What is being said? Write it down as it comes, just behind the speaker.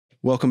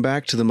Welcome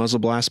back to the Muzzle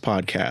Blast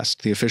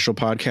Podcast, the official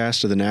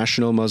podcast of the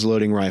National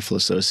Muzzleloading Rifle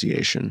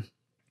Association.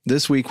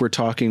 This week we're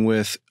talking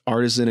with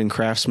artisan and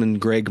craftsman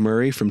Greg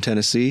Murry from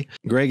Tennessee.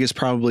 Greg is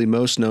probably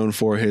most known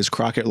for his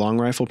Crockett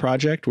Longrifle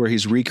Project, where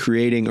he's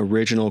recreating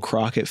original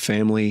Crockett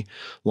Family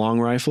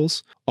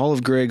Longrifles. All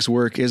of Greg's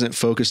work isn't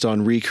focused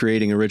on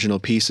recreating original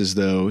pieces,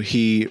 though.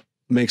 He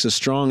makes a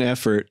strong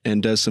effort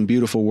and does some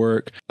beautiful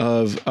work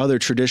of other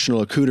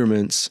traditional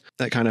accouterments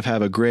that kind of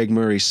have a Greg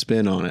Murry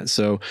spin on it.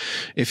 So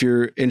if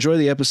you enjoy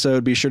the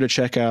episode, be sure to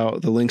check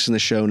out the links in the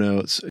show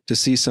notes to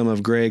see some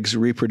of Greg's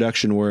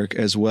reproduction work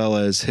as well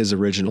as his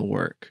original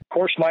work. Of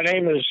course, my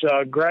name is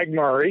Greg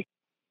Murry,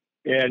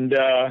 and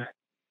I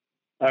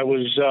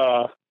was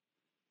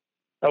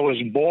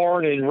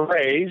born and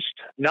raised,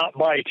 not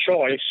by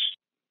choice,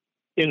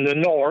 in the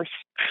North.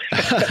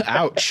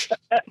 Ouch.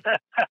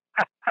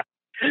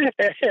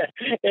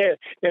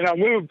 And I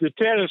moved to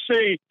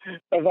Tennessee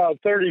about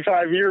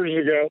 35 years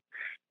ago.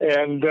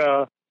 And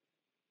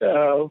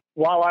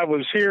while I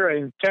was here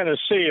in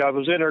Tennessee, I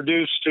was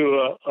introduced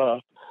to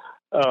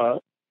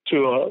a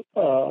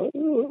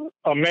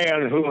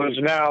man who is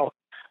now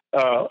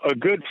a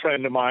good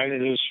friend of mine,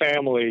 and his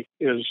family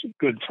is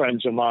good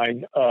friends of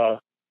mine,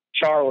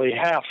 Charlie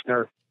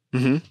Hafner,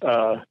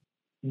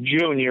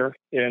 Jr.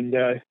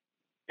 And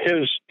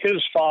his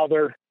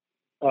father,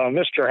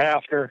 Mr.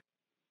 Hafner,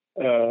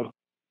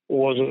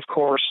 was, of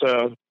course,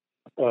 a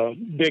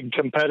big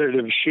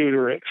competitive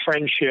shooter at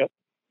Friendship.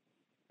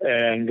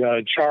 And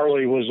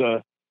Charlie was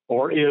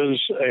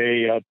is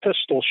a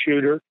pistol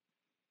shooter.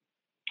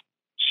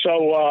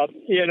 So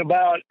in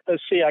about, I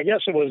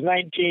guess it was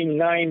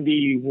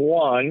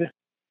 1991,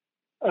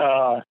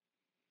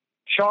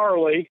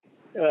 Charlie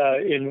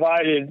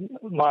invited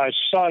my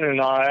son and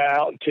I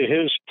out to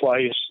his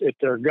place at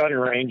their gun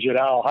range at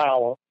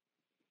Alhalla,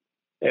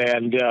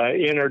 and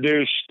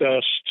introduced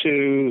us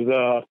to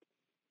the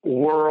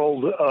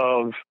world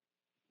of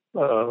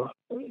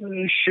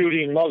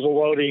shooting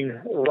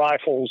muzzleloading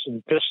rifles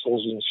and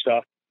pistols and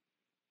stuff.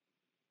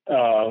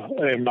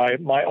 And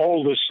my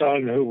oldest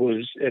son, who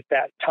was at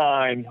that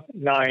time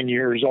 9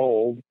 years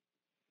old,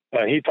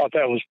 he thought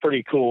that was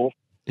pretty cool.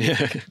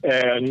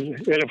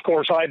 and of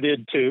course I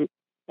did too.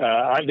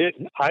 I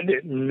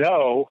didn't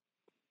know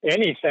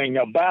anything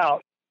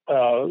about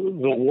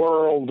the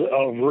world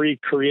of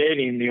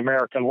recreating the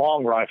American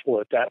long rifle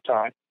at that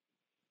time.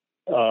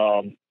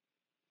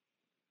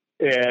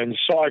 And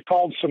so I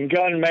called some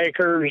gun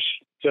makers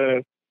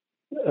to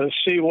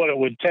see what it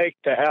would take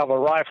to have a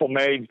rifle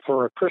made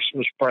for a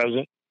Christmas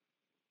present.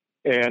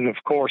 And of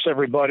course,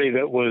 everybody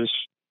that was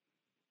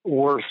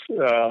worth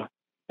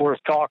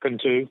talking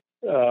to,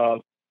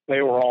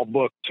 they were all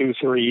booked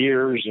 2-3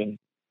 years, and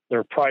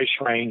their price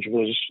range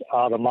was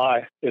out of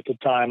my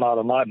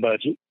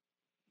budget.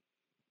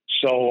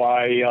 So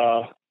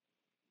I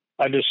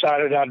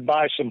decided I'd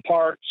buy some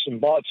parts,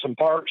 and bought some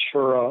parts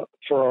for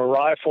a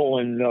rifle,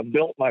 and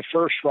built my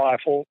first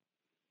rifle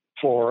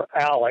for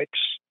Alex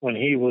when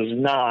he was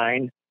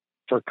 9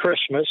 for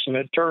Christmas, and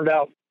it turned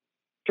out,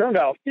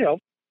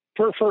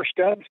 for a first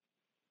gun,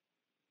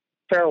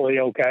 fairly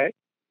okay.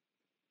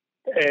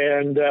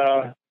 And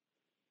the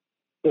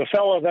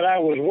fellow that I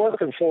was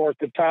working for at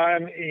the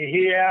time,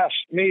 he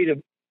asked me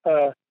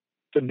to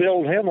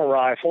build him a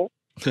rifle.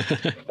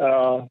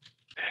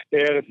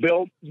 And it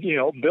built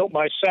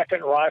my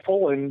second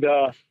rifle, and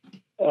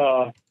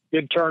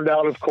it turned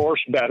out, of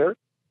course, better.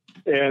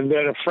 And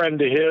then a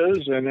friend of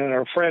his, and then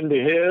a friend of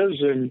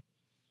his, and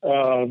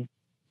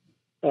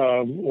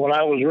when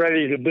I was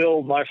ready to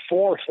build my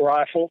fourth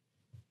rifle,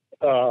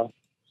 a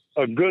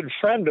good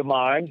friend of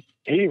mine,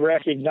 he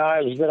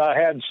recognized that I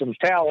had some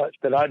talent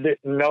that I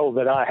didn't know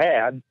that I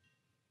had,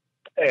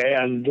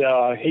 and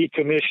he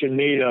commissioned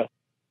me to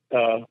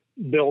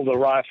build a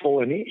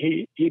rifle, and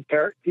he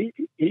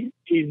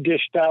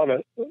dished out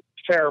a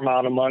fair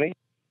amount of money.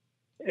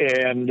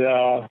 And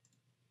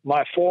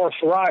my fourth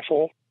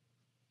rifle,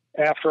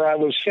 after I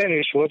was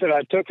finished with it,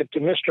 I took it to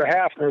Mr.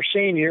 Hafner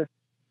Sr.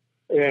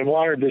 and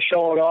wanted to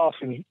show it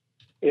off, and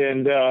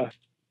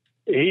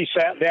he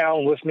sat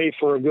down with me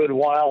for a good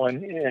while,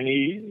 and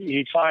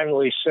he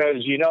finally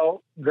says,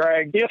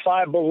 Greg, if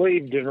I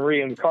believed in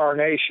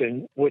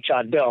reincarnation, which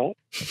I don't,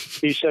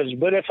 he says,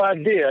 but if I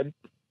did,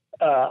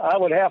 I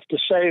would have to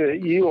say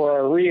that you are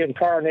a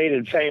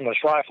reincarnated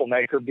famous rifle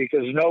maker,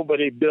 because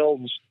nobody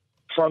builds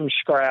from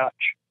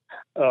scratch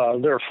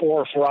their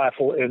fourth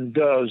rifle and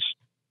does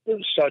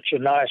such a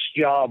nice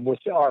job with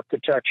the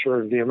architecture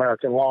of the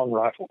American long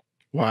rifle.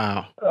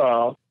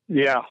 Wow.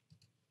 Yeah.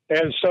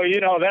 And so,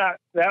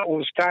 that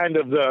was kind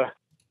of the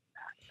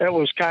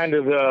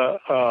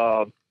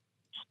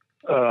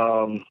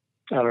I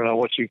don't know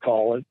what you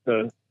call it,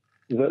 the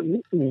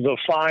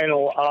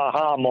final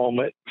aha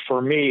moment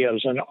for me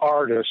as an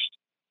artist,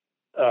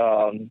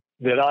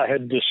 that I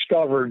had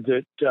discovered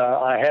that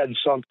I had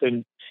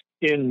something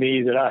in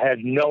me that I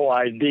had no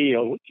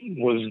idea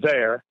was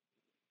there.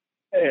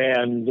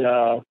 And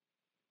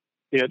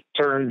it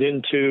turned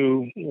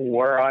into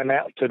where I'm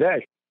at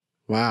today.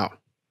 Wow.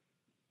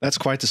 That's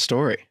quite the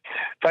story.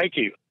 Thank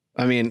you.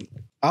 I mean,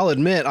 I'll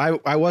admit,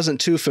 I wasn't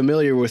too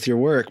familiar with your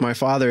work. My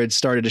father had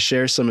started to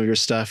share some of your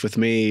stuff with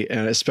me,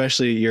 and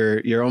especially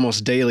your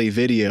almost daily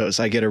videos.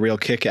 I get a real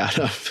kick out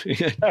of.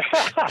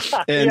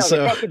 And yeah,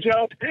 so, the Cup of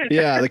Joe.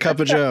 Yeah, the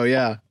Cup of Joe.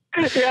 Yeah.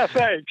 Yeah,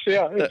 thanks.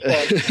 Yeah,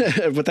 it's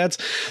fun. But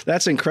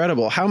that's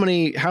incredible. How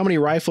many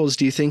rifles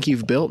do you think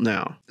you've built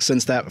now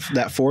since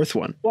that fourth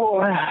one? Well,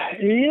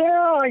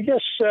 yeah, I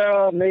guess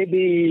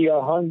maybe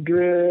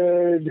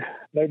 100,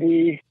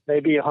 maybe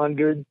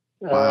 100.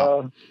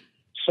 Wow.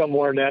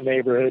 Somewhere in that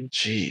neighborhood.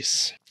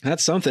 Jeez,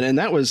 that's something. And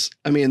that was,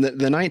 I mean, the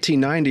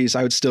 1990s,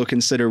 I would still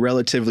consider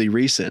relatively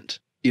recent.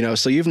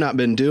 So you've not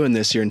been doing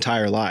this your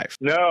entire life.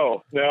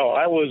 No.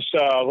 I was,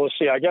 let's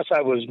see, I guess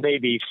I was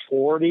maybe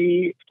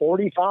 40,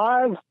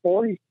 45,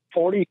 40,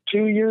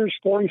 42 years,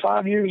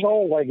 45 years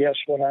old, I guess,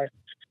 when I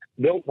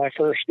built my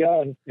first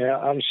gun. Yeah,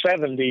 I'm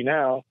 70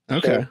 now.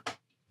 Okay.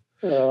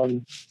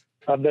 So,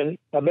 I've been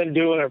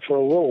doing it for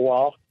a little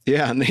while.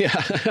 Yeah.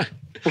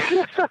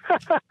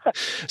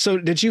 So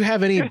did you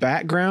have any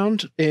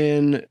background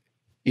in,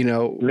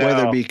 No.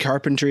 whether it be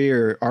carpentry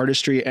or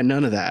artistry, and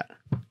none of that?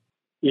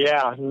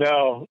 Yeah,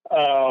 no.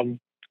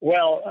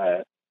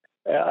 Well,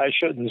 I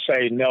shouldn't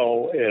say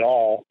no at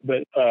all,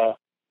 but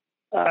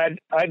I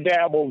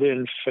dabbled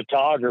in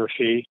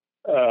photography.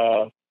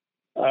 I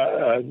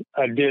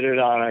did it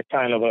on a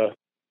kind of a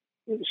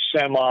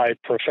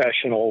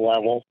semi-professional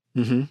level.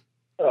 Mm-hmm.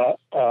 But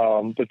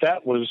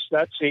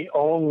that's the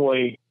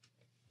only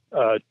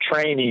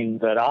training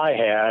that I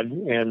had,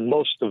 and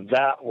most of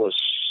that was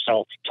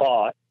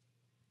self-taught.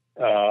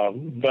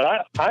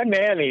 But I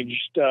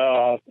managed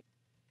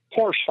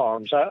horse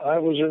farms. I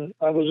was in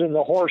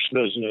the horse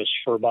business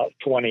for about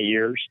 20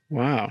 years.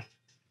 Wow.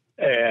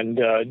 And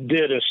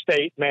did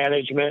estate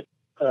management.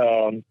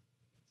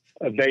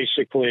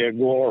 Basically a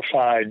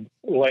glorified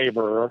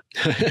laborer.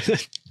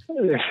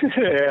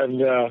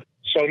 And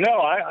so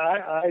no,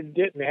 I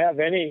didn't have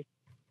any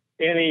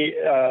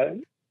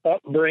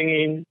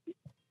upbringing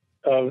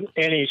of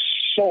any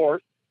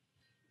sort.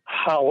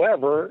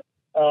 However,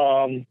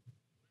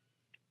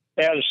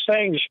 as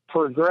things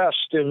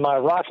progressed in my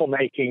rifle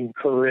making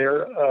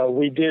career,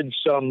 we did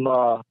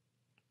some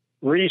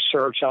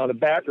research on the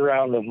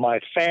background of my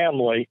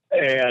family,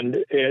 and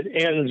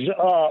it ends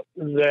up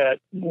that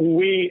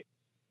we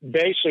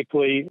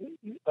basically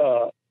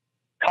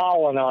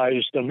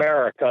colonized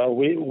America.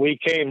 We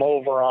came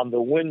over on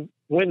the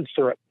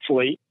Winthrop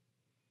fleet,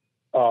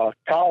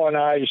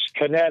 colonized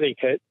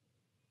Connecticut,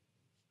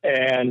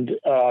 and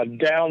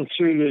down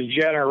through the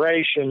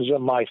generations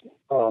of my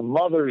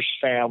mother's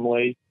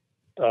family,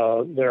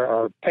 there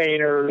are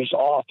painters,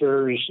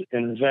 authors,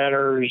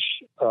 inventors,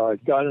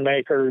 gun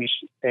makers,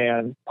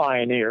 and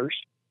pioneers.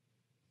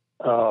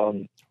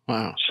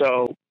 Wow.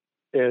 So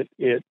it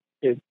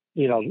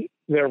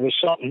there was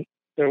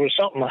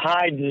something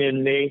hiding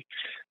in me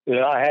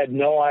that I had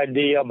no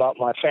idea about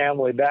my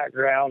family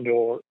background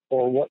or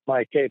what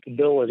my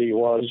capability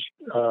was.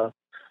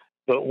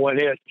 But when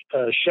it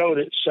showed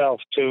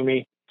itself to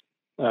me,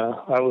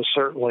 I was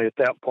certainly at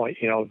that point,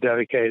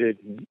 dedicated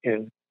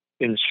and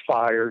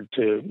inspired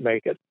to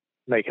make it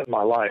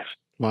my life.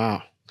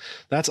 Wow.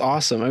 That's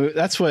awesome. I mean,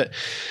 that's what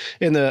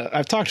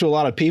I've talked to a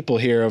lot of people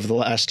here over the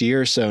last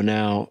year or so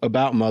now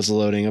about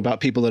muzzleloading,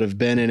 about people that have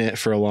been in it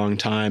for a long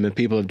time and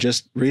people have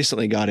just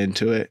recently got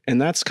into it.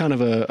 And that's kind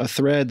of a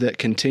thread that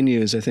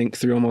continues, I think,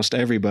 through almost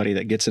everybody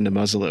that gets into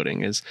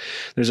muzzleloading. Is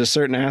there's a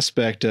certain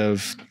aspect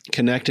of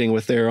connecting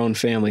with their own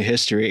family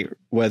history,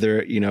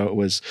 whether, it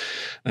was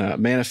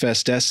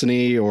manifest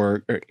destiny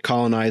or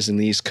colonizing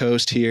the East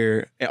Coast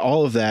here.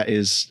 All of that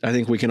is, I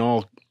think we can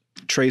all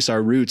trace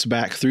our roots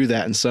back through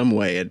that in some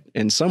way.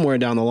 And somewhere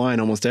down the line,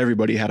 almost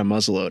everybody had a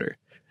muzzleloader.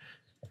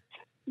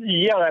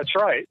 Yeah, that's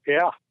right.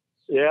 Yeah.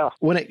 Yeah.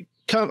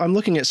 I'm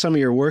looking at some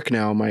of your work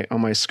now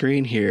on my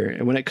screen here.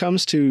 And when it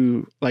comes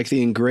to like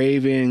the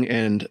engraving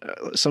and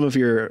some of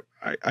your,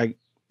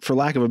 for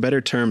lack of a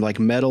better term, like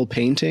metal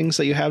paintings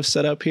that you have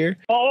set up here.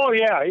 Oh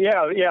yeah.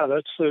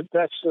 That's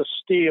the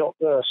steel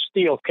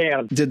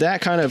can. Did that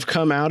kind of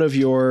come out of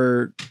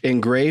your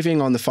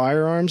engraving on the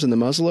firearms and the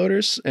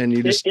muzzleloaders? And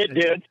you just it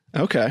did.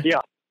 Okay. Yeah,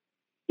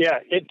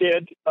 it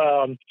did.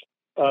 The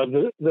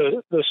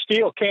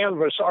steel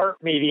canvas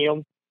art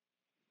medium.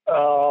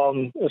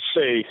 Let's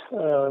see.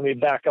 Let me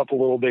back up a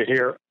little bit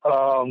here.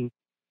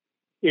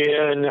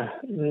 In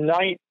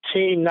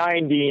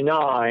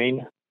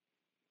 1999.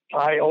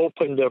 I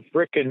opened a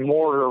brick and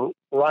mortar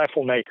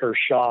rifle maker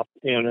shop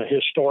in a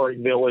historic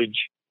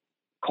village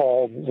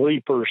called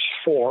Leaper's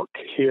Fork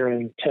here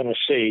in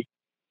Tennessee.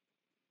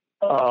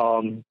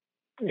 And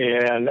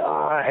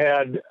I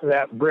had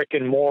that brick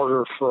and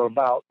mortar for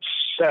about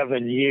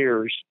 7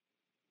 years.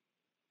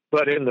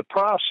 But in the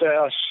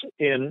process,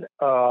 in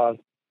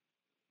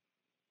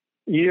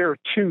year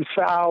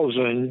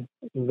 2000,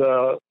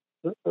 the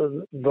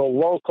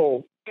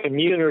local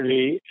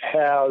community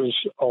has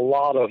a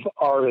lot of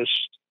artists,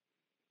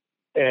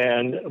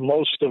 and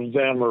most of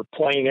them are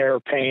plein air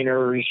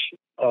painters.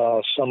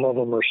 Some of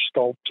them are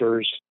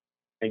sculptors,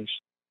 things,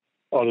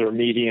 other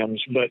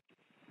mediums. But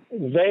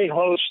they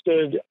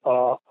hosted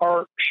an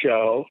art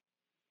show,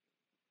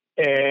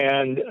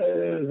 and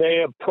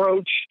they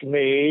approached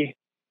me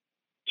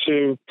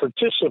to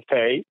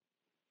participate.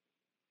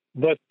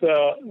 But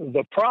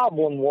the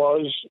problem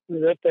was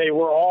that they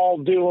were all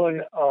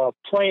doing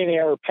plein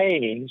air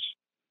paintings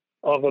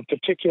of a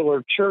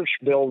particular church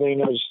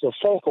building as the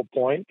focal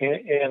point.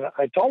 And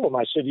I told them,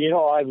 I said,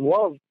 I'd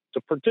love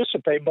to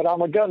participate, but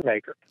I'm a gun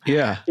maker.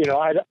 Yeah.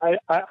 I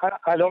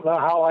don't know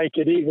how I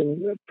could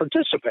even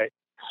participate.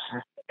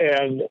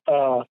 And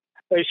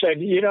they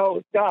said,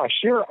 gosh,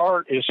 your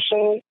art is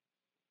so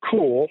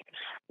cool.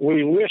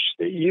 We wish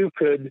that you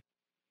could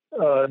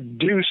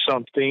do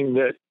something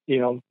that,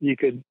 you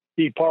could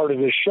be part of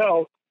the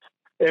show.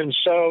 And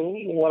so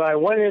when I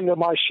went into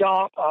my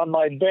shop on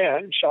my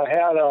bench, I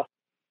had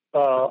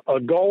a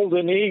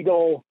Golden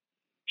Eagle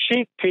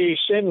cheek piece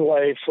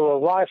inlay for a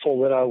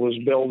rifle that I was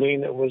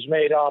building. It was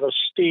made out of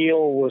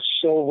steel with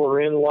silver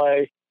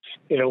inlay.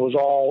 And it was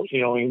all,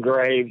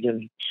 engraved,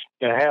 and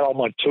I had all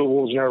my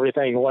tools and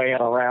everything laying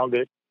around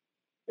it.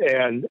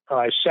 And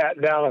I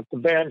sat down at the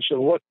bench and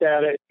looked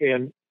at it,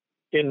 and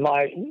in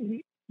my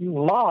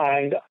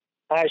mind,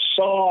 I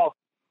saw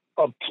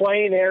a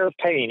plein air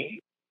painting.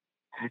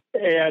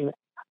 And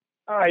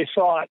I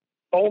thought,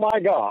 oh my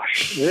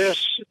gosh,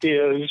 this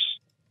is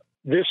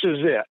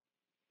it.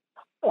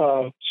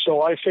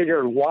 So I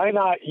figured, why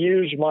not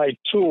use my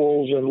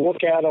tools and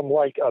look at them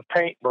like a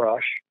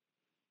paintbrush,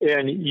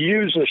 and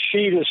use a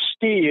sheet of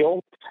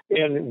steel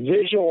and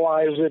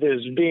visualize it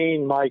as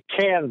being my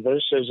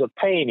canvas as a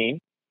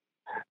painting.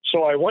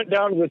 So I went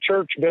down to the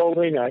church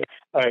building.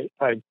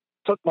 I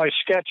took my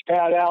sketch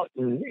pad out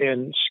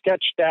and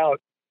sketched out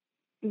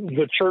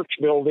the church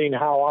building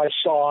how I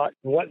saw it,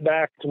 and went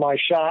back to my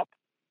shop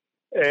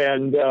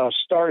and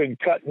started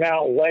cutting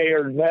out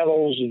layered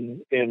metals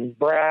and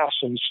brass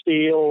and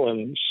steel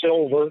and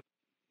silver,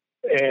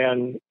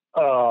 and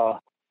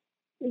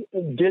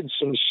did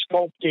some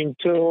sculpting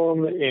to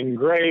them,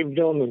 engraved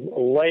them, and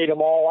laid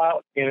them all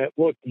out, and it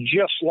looked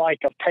just like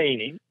a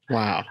painting.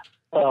 Wow.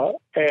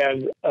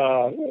 And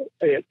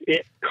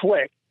it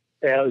clicked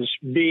as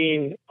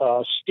being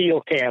steel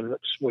canvas,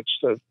 which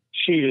the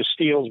sheet of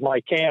steel is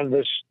my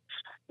canvas,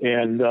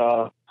 and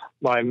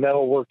my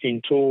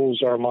metalworking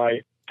tools are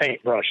my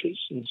paintbrushes.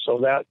 And so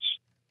that's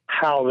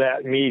how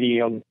that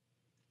medium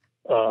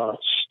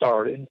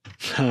started.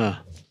 Huh.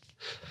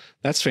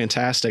 That's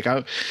fantastic.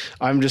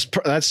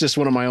 That's just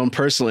one of my own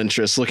personal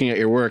interests, looking at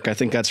your work. I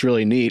think that's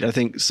really neat. I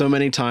think so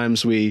many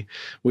times we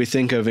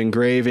think of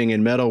engraving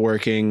and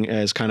metalworking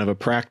as kind of a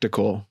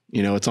practical,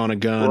 it's on a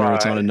gun, or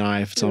it's on a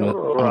knife, it's on a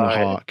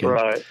hawk.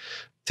 And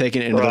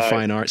taking it into the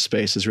fine art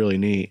space is really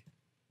neat.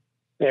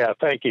 Yeah.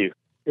 Thank you.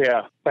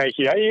 Yeah. Thank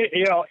you.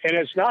 And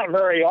it's not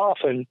very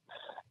often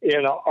in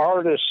an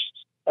artist's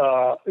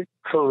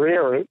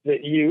career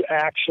that you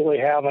actually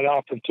have an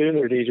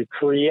opportunity to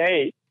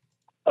create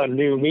a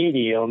new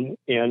medium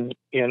in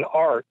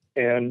art.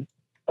 And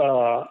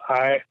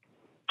I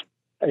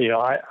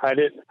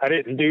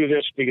didn't do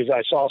this because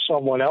I saw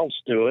someone else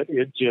do it.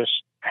 It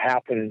just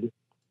happened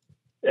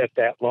at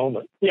that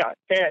moment. Yeah.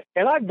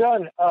 And I've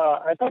done,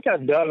 I think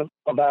I've done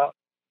about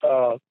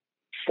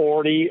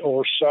 40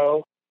 or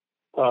so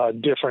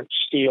different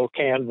steel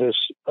canvas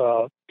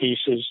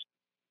pieces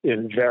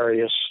in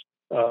various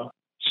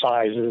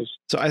sizes.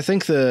 So I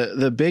think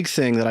the big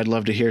thing that I'd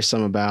love to hear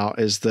some about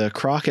is the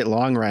Crockett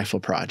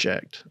Longrifle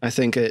Project. I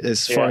think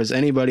as far as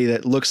anybody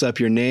that looks up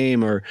your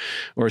name or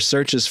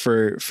searches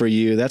for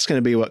you, that's going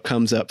to be what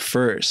comes up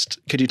first.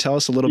 Could you tell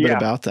us a little bit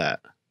about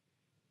that?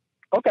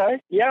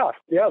 Okay. Yeah.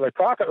 The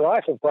Crockett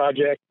Rifle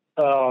Project,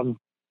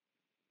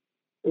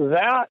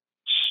 that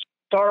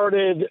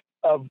started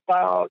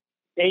about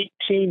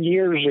 18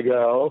 years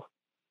ago.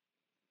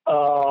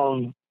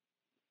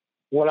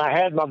 When I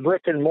had my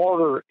brick and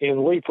mortar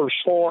in Leapers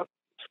Fork,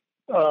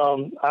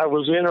 I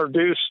was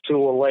introduced to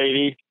a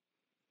lady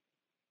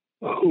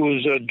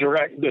who's a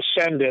direct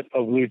descendant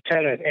of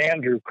Lieutenant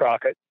Andrew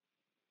Crockett.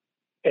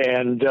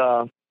 And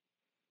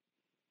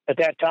at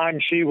that time,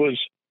 she was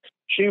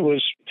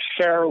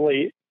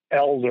fairly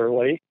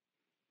elderly.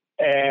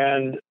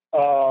 And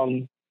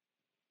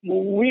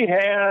we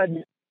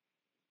had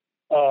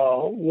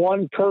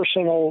one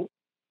personal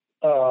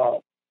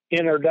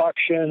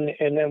introduction,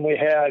 and then we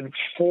had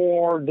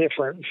 4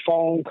 different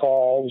phone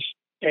calls,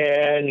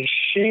 and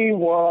she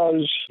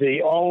was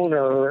the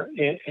owner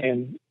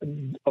and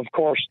of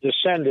course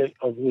descendant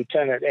of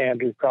Lieutenant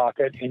Andrew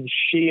Crockett, and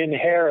she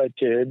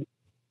inherited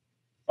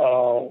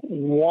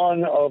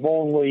one of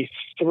only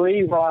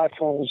 3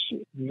 rifles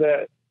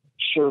that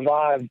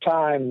survived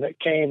time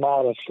that came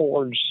out of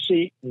Ford's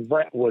seat in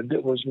Brentwood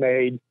that was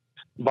made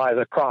by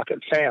the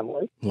Crockett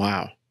family.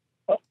 Wow.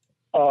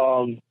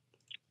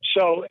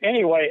 So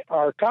anyway,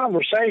 our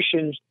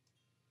conversations,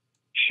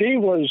 she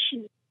was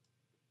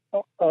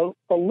a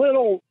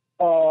little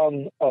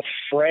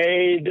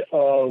afraid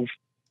of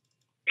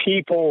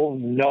people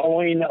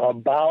knowing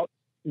about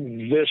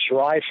this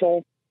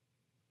rifle.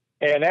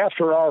 And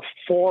after our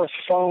 4th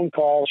phone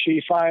call,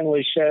 she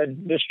finally said,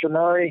 "Mr.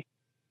 Murray,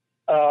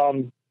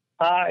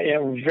 I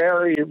am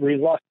very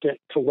reluctant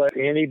to let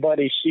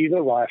anybody see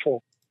the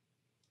rifle,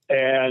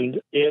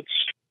 and it's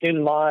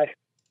in my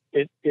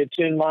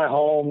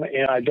home,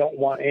 and I don't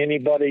want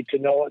anybody to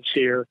know it's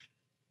here.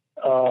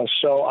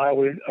 So I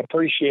would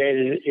appreciate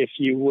it if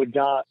you would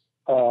not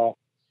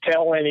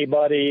tell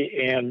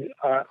anybody, and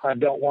I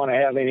don't want to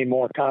have any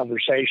more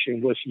conversation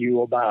with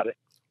you about it.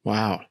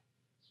 Wow.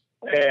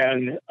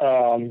 And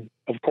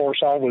of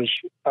course, I was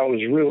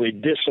really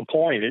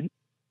disappointed.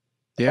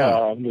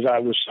 Yeah. Because I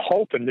was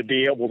hoping to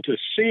be able to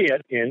see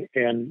it and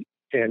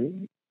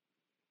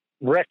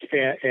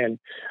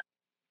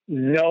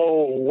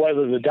know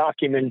whether the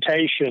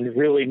documentation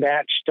really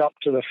matched up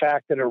to the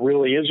fact that it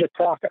really is a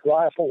Crockett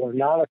rifle or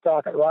not a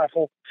Crockett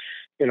rifle.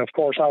 And of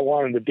course, I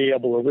wanted to be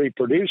able to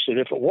reproduce it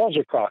if it was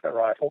a Crockett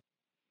rifle.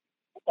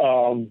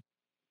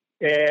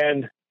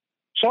 And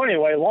so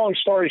anyway, long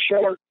story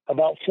short,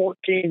 about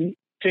 15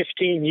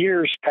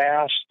 years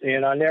passed,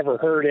 and I never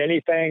heard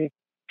anything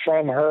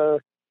from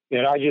her.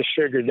 And I just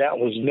figured that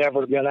was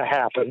never going to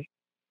happen.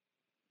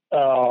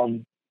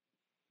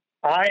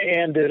 I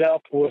ended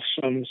up with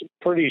some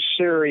pretty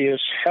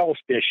serious health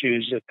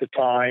issues at the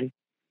time,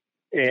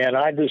 and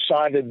I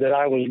decided that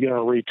I was going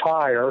to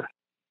retire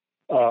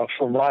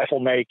from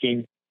rifle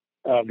making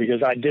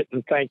because I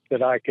didn't think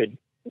that I could,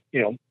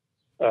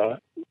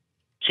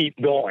 keep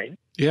going.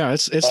 Yeah,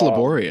 it's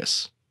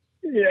laborious.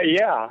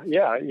 Yeah.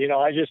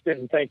 I just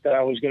didn't think that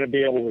I was going to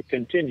be able to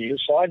continue,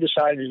 so I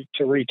decided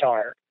to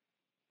retire.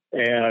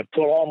 And I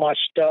put all my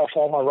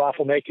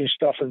rifle making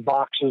stuff in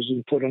boxes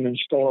and put them in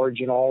storage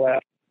and all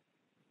that.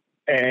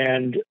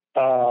 And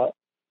I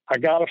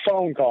got a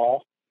phone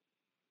call,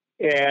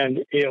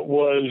 and it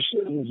was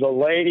the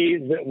lady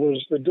that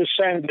was the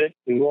descendant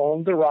who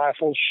owned the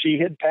rifle. She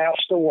had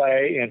passed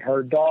away, and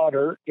her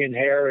daughter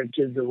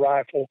inherited the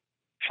rifle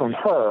from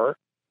her.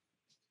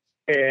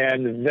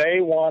 And they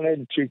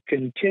wanted to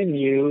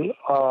continue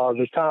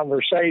the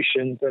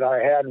conversation that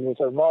I had with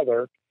her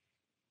mother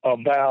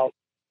about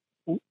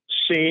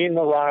seeing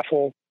the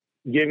rifle,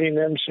 giving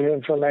them some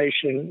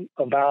information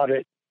about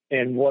it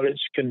and what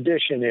its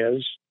condition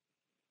is.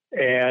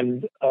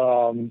 And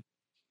I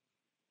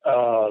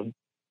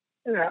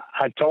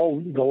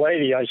told the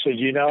lady, I said,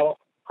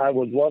 I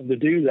would love to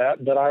do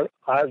that, but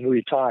I've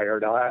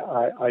retired.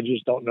 I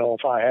just don't know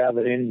if I have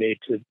it in me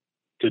to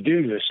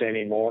do this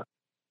anymore.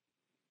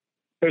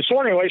 But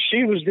so anyway,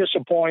 she was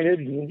disappointed,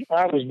 and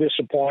I was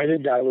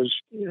disappointed. I was,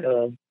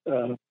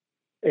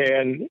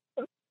 and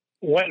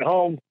went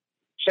home,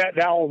 sat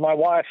down with my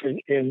wife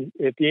in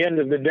at the end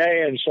of the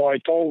day, and so I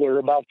told her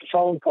about the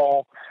phone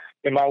call,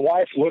 and my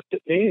wife looked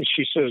at me and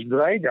she says,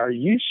 "Greg, are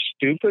you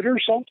stupid or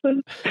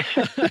something?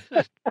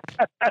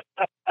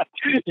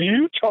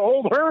 You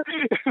told her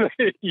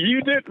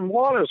you didn't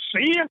want to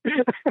see it?"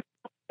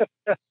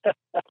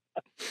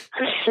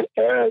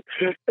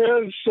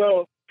 and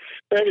so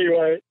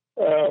anyway,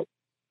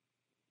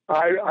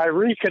 I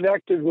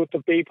reconnected with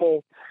the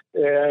people,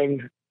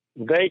 and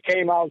they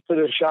came out to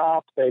the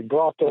shop. They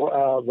brought the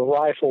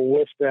rifle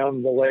with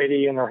them, the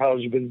lady and her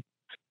husband.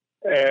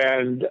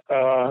 And,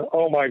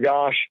 oh my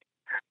gosh,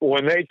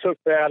 when they took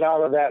that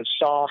out of that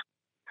sock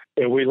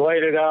and we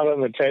laid it out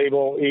on the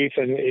table,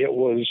 Ethan, it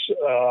was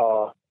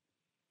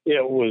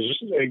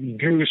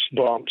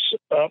goosebumps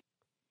up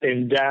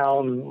and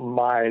down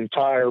my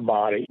entire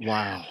body.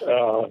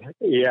 Wow.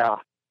 Yeah.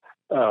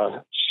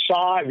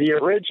 The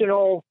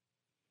original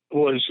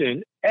was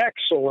in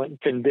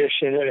excellent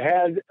condition. It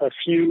had a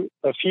few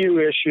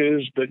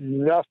issues, but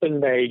nothing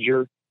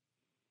major.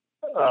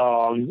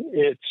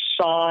 It's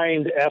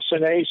signed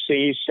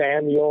SNAC,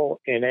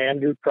 Samuel and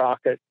Andrew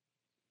Crockett,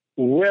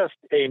 with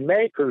a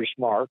maker's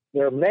mark.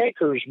 Their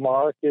maker's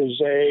mark is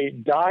a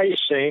die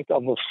sink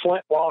of a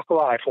flintlock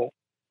rifle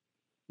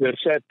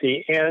that's at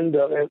the end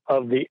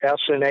of the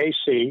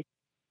SNAC.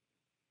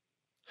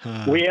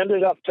 Huh. We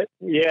ended up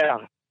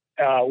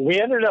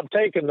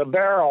taking the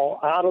barrel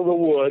out of the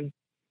wood,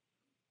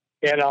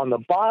 and on the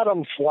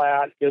bottom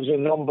flat is a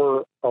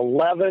number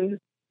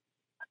 11,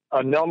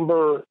 a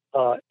number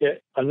 11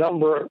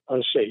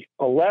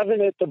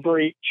 at the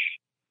breech,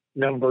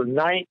 number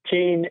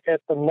 19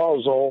 at the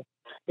muzzle,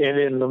 and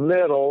in the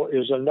middle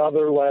is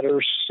another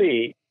letter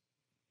C.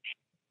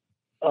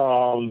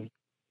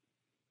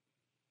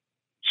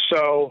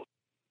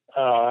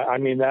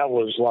 That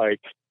was like,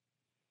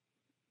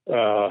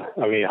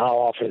 how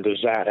often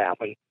does that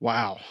happen?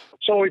 Wow.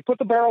 So we put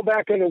the barrel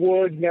back in the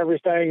wood and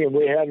everything, and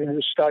we had a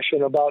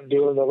discussion about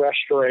doing the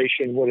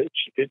restoration, when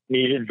it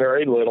needed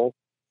very little.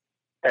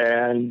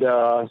 And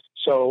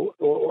so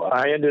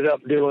I ended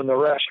up doing the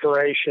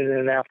restoration,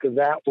 and after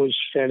that was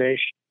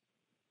finished,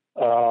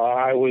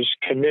 I was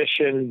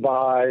commissioned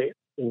by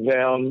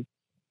them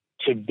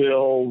to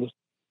build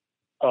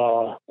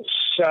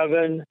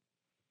 7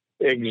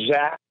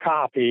 exact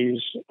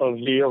copies of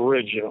the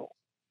original.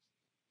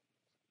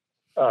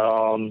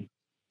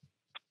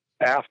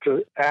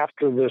 After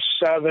the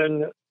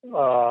 7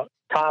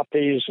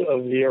 copies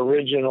of the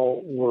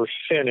original were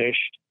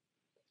finished,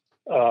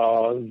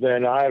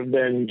 then I've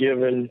been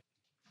given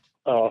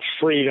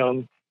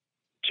freedom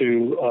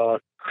to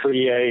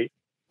create,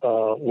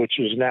 which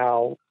is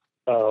now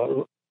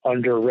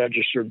under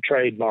registered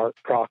trademark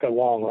Crockett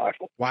Long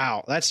Rifle.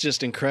 Wow, that's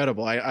just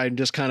incredible. I'm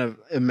just kind of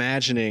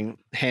imagining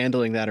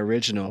handling that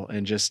original,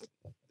 and just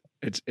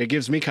it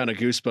gives me kind of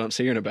goosebumps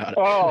hearing about it.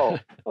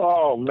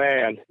 Oh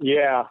man,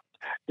 yeah.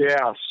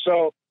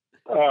 So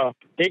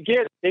it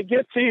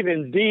gets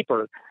even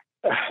deeper.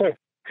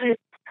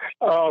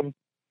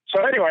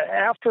 So anyway,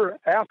 after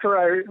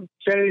I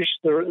finished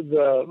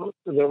the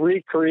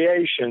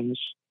recreations,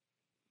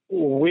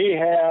 we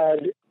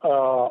had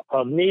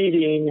a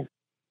meeting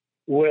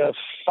with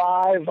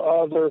 5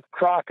 other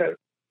Crockett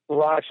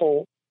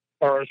rifle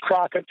or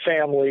Crockett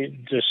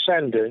family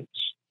descendants,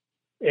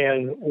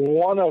 and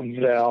one of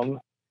them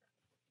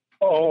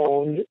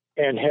owned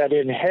and had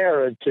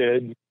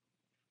inherited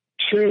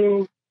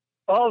 2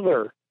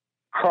 other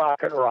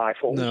Crockett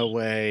rifles. No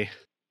way.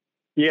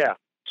 Yeah,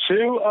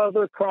 2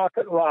 other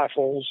Crockett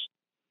rifles.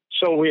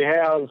 So we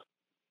have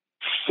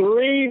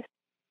 3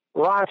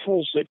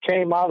 rifles that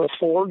came out of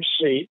Ford's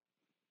seat.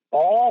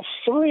 All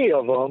 3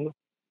 of them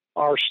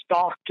are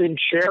stocked in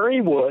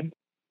cherry wood.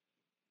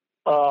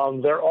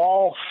 They're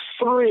all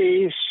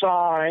 3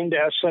 signed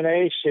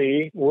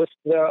SNAC with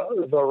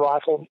the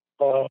rifle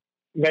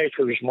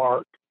maker's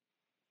mark.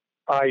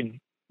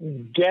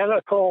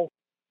 Identical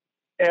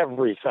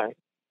everything.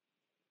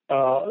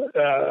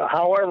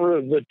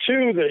 However, the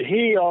 2 that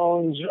he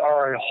owns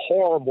are in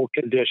horrible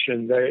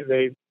condition.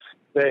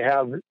 They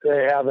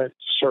haven't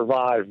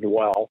survived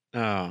well.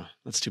 Oh,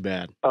 that's too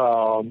bad.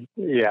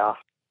 Yeah.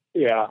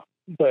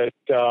 But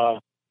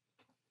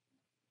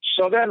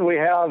so then we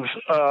have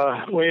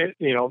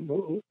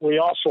we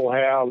also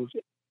have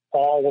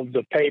all of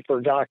the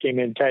paper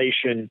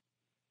documentation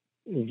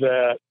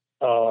that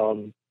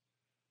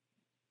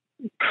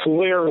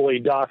clearly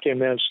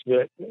documents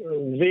that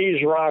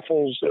these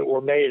rifles that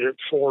were made at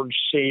Ford's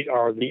seat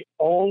are the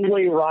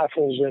only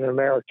rifles in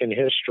American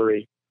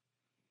history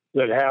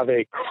that have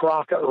a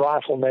Crockett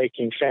rifle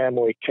making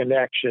family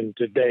connection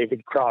to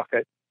David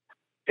Crockett.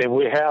 And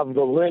we have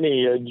the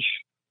lineage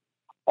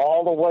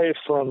all the way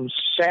from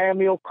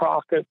Samuel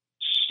Crockett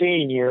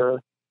Sr.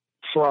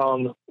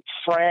 from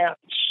France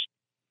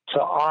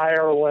to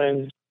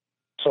Ireland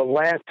to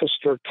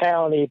Lancaster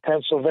County,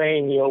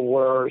 Pennsylvania,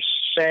 where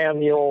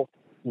Samuel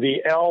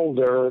the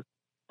Elder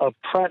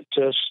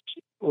apprenticed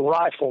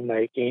rifle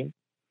making.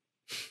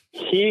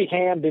 He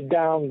handed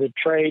down the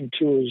trade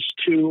to his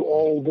 2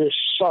 oldest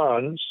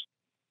sons.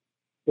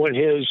 When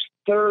his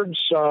 3rd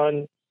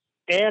son,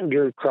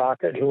 Andrew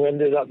Crockett, who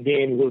ended up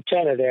being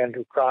Lieutenant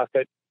Andrew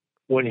Crockett,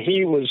 when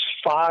he was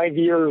 5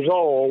 years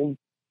old,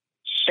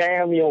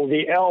 Samuel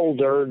the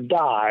Elder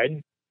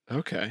died.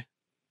 Okay.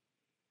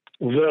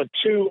 The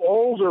 2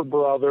 older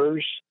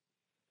brothers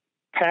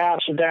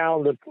passed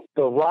down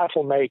the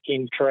rifle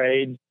making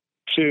trade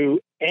to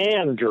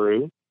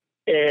Andrew.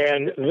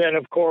 And then,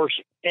 of course,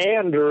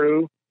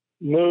 Andrew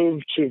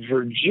moved to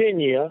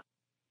Virginia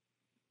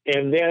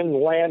and then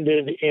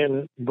landed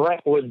in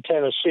Brentwood,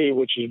 Tennessee,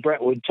 which is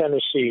Brentwood,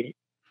 Tennessee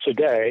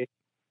today.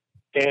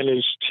 And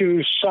his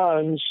 2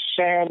 sons,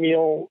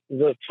 Samuel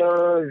the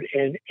Third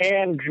and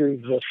Andrew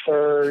the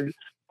Third,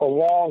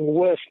 along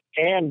with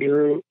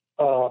Andrew,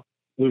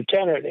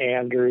 Lieutenant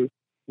Andrew,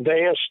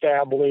 they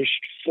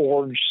established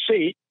Ford's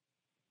seat,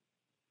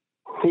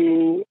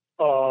 who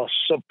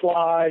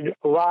supplied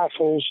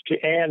rifles to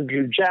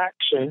Andrew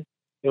Jackson,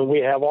 and we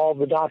have all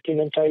the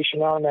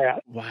documentation on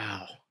that.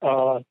 Wow!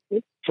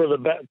 For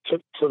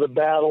the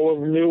Battle of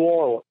New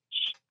Orleans.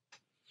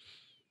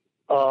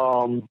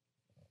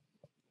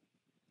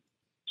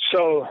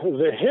 So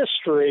the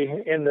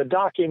history and the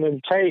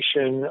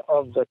documentation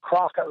of the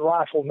Crockett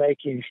rifle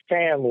making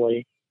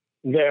family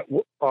that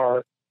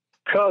are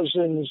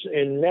cousins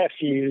and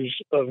nephews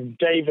of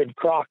David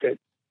Crockett,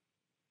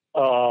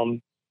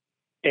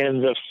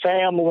 and the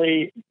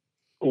family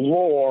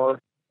lore,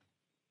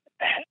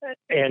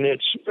 and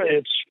it's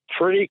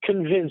pretty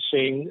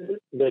convincing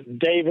that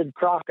David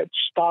Crockett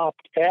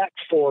stopped at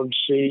Ford's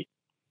seat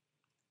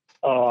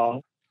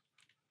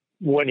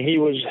when he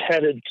was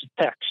headed to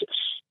Texas.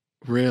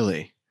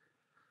 Really?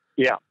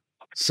 Yeah.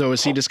 So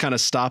is he just kind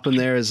of stopping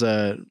there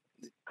to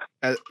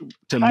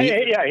meet?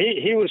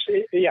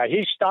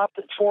 He stopped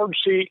at Ford's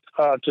seat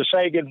to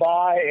say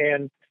goodbye,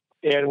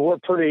 and we're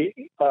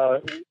pretty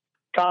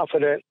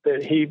confident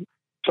that he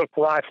took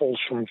rifles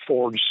from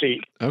Ford's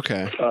seat.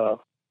 Okay.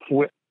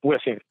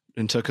 With him.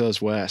 And took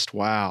those west.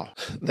 Wow.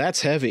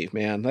 That's heavy,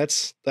 man.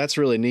 That's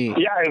really neat.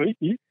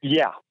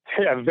 Yeah,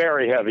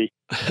 very heavy.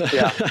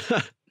 Yeah.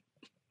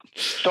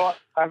 So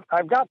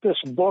I've got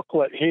this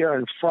booklet here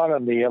in front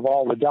of me of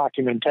all the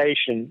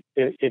documentation.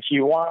 If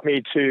you want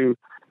me to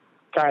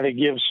kind of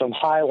give some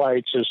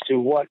highlights as to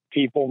what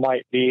people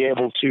might be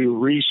able to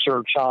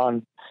research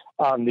on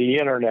the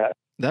internet.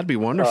 That'd be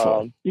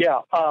wonderful.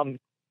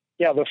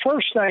 The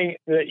first thing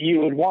that you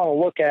would want to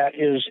look at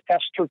is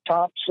Esther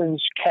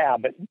Thompson's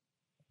cabin,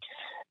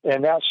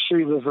 and that's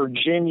through the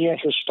Virginia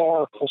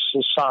Historical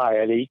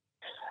Society.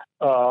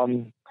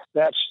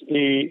 That's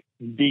the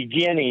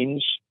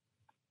beginnings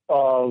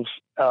of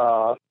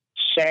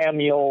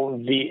Samuel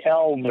the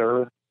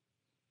Elder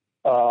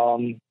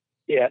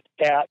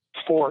at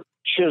Fort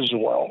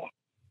Chiswell,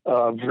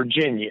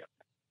 Virginia.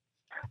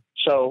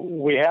 So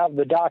we have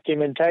the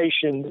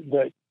documentation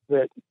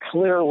that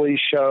clearly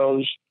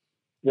shows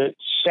that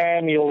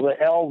Samuel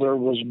the Elder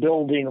was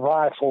building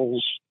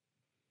rifles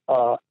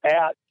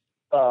at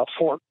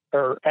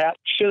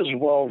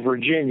Chiswell,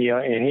 Virginia,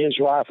 and his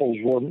rifles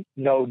were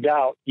no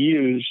doubt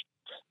used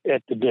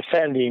at the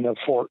defending of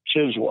Fort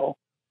Chiswell.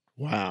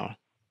 Wow.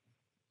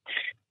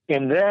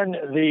 And then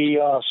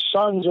the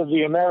Sons of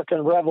the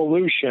American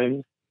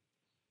Revolution,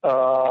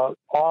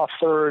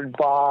 authored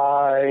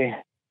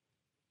by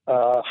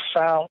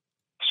Fount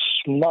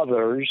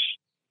Smothers.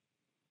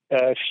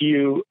 If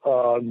you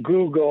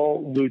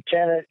Google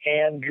Lieutenant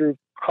Andrew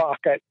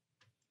Crockett,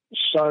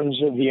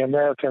 Sons of the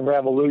American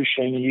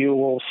Revolution, you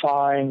will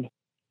find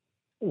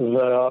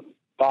the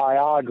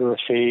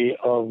biography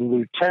of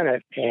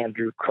Lieutenant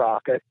Andrew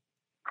Crockett,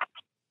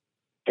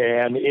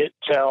 and it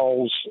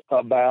tells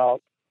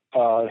about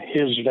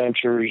his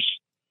ventures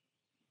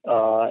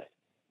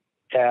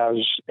as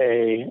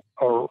a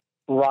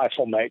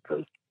rifle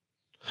maker.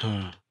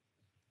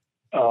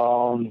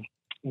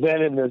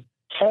 Then in the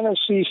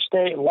Tennessee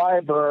State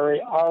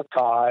Library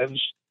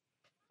archives,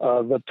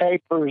 the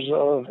papers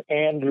of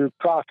Andrew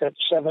Crockett,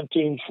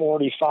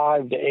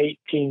 1745 to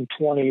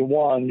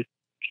 1821,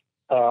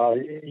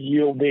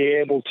 you'll be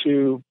able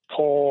to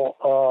pull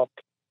up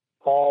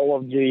all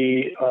of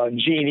the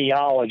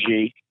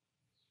genealogy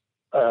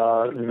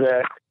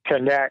that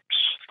connects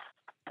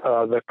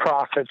the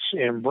Crocketts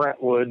in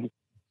Brentwood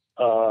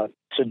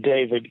to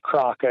David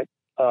Crockett.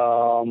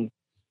 And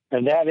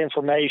that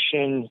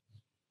information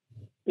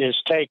is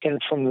taken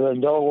from the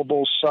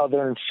Notable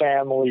Southern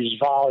Families,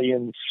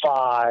 Volume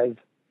 5,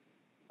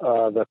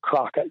 the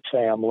Crockett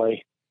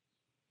family.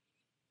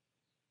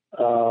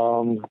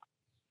 And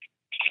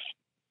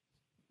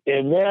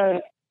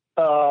then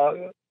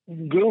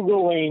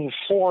Googling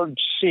Ford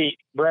seat,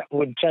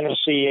 Brentwood,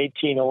 Tennessee,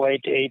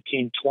 1808 to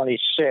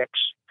 1826,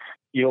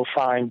 you'll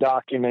find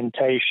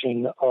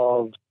documentation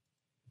of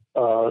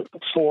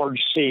Ford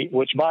seat,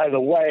 which, by the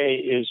way,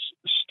 is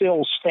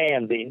still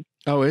standing.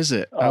 Oh, is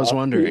it? I was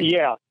wondering.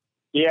 Yeah.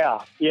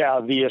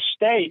 The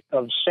estate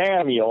of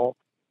Samuel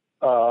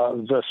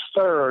the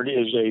Third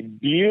is a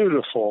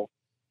beautiful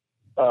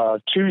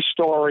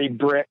 2-story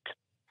brick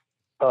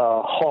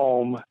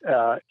home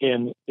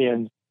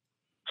in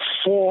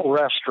full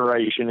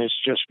restoration. It's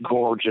just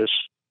gorgeous.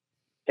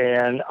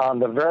 And on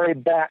the very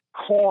back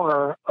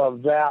corner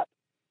of that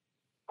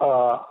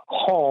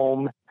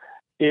home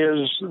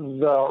is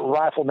the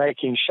rifle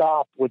making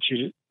shop, which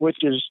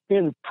is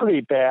in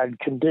pretty bad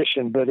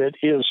condition, but it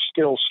is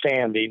still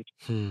standing.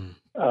 And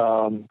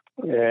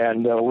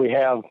we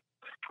have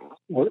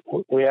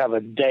a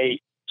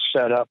date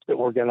set up that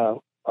we're going to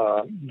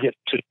get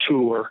to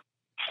tour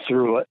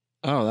through it.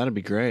 Oh, that'd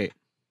be great.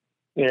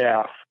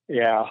 Yeah.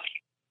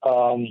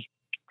 And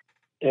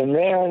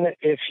then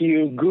if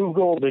you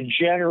Google the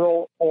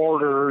general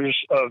orders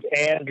of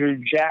Andrew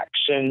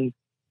Jackson,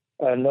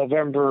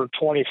 November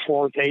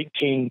 24th,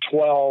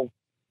 1812,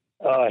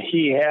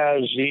 he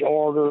has the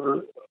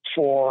order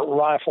for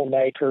rifle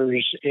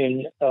makers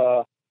in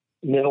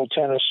Middle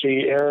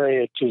Tennessee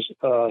area to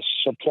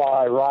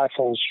supply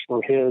rifles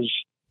for his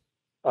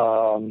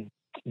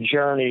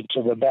journey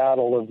to the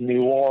Battle of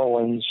New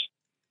Orleans.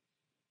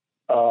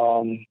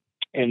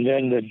 And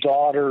then the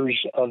Daughters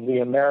of the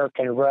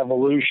American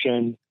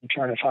Revolution. I'm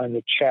trying to find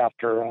the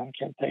chapter. I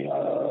can't think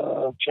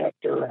of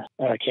chapter.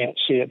 I can't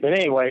see it. But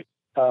anyway,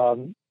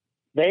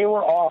 they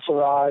were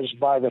authorized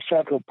by the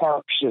federal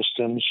park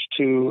systems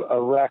to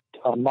erect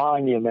a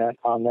monument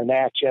on the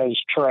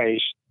Natchez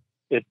Trace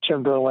at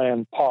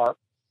Timberland Park.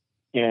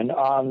 And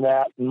on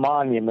that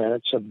monument,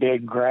 it's a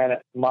big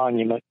granite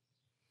monument.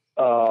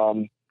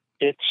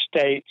 It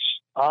states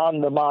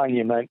on the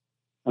monument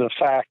the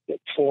fact that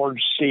Ford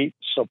seat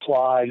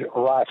supplied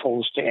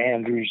rifles to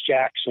Andrew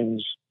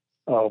Jackson's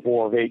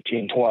War of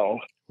 1812.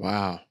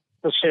 Wow.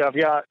 Let's see. I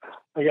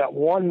got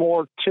one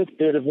more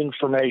tidbit of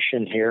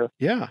information here.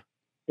 Yeah.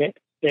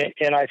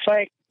 And I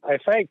think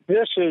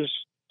this is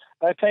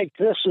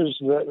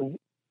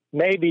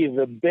maybe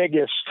the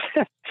biggest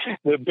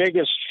the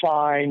biggest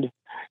find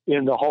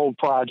in the whole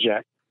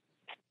project.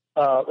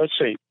 Let's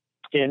see.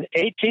 In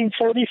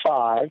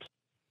 1845,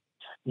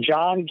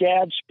 John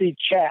Gadsby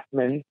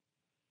Chapman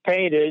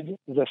painted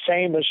the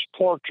famous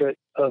portrait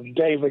of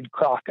David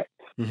Crockett.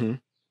 Mm-hmm.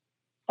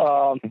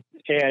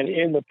 And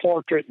in the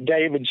portrait,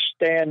 David's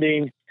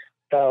standing,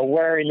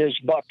 wearing his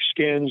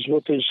buckskins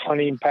with his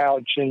hunting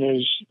pouch and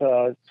his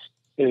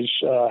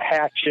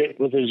hatchet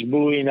with his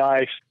Bowie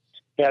knife.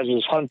 He has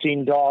his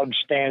hunting dog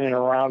standing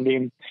around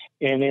him,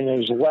 and in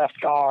his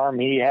left arm,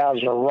 he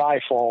has a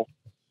rifle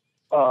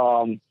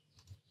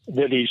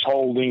that he's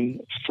holding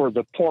for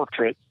the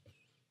portrait.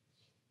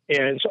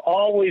 And it's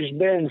always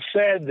been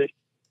said that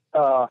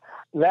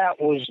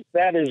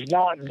that is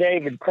not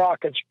David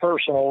Crockett's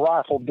personal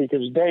rifle,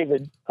 because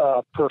David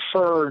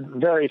preferred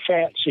very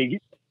fancy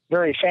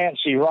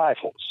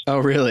rifles. Oh,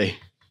 really?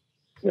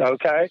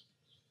 Okay.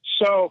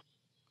 So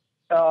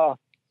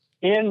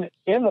in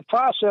the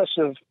process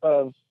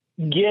of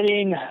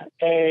getting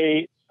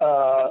a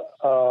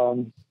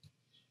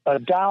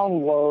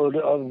download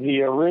of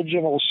the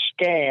original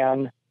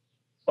scan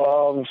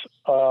of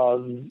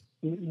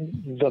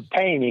the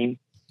painting,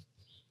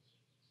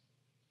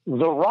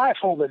 the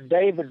rifle that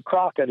David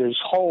Crockett is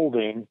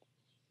holding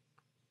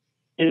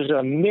is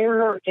a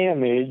mirror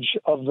image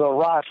of the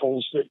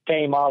rifles that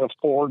came out of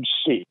Ford's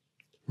seat.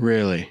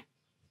 Really?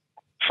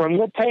 From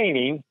the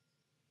painting,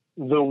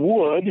 the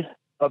wood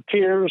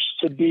appears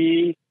to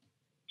be,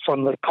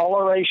 from the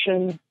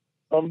coloration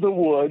of the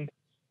wood,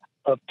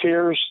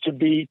 appears to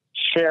be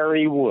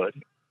cherry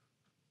wood.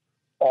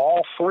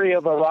 All three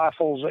of the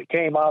rifles that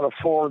came out of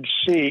Ford's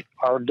seat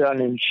are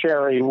done in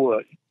cherry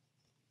wood.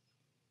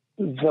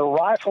 The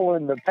rifle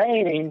in the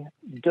painting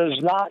does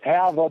not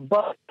have a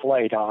butt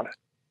plate on it.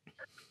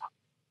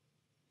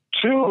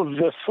 Two of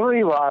the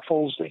three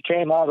rifles that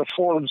came out of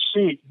Ford's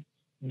seat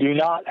do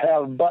not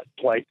have butt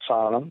plates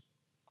on them.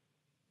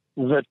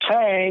 The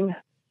tang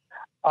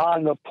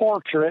on the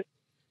portrait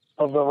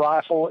of the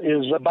rifle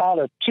is about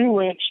a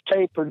 2-inch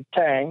tapered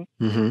tang.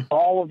 Mm-hmm.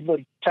 All of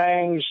the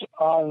tangs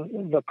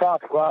on the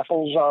Crockett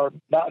rifles are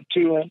about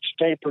 2-inch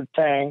tapered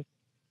tang.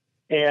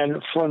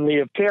 And from the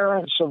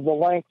appearance of the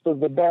length of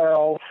the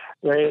barrel,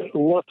 they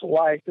look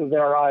like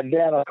they're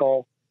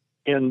identical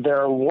in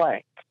their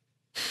length.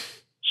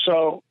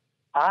 So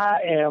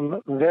I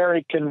am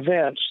very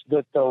convinced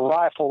that the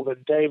rifle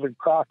that David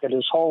Crockett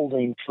is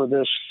holding for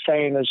this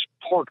famous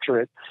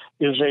portrait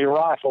is a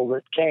rifle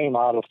that came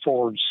out of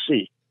Ford's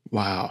seat.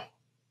 Wow.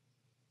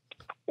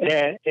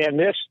 And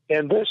this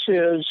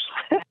is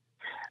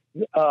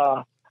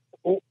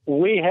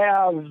we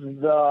have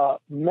the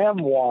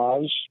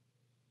memoirs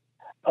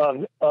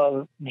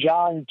of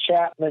John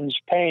Chapman's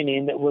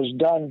painting that was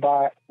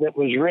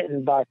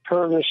written by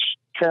Curtis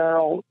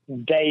Carroll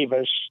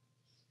Davis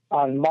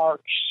on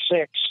March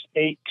 6,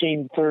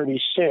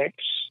 1836.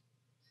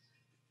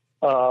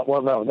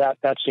 Well, no,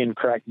 that's the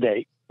incorrect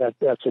date. That's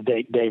the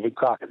date David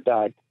Crockett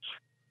died.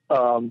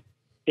 In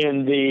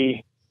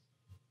the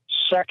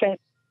second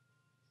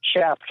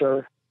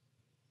chapter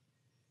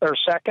or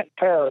second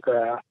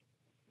paragraph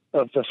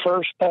of the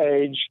first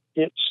page,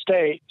 it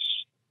states,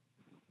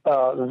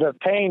 the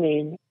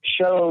painting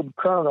showed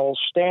Colonel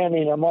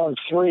standing among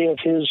three of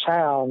his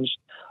hounds,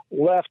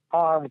 left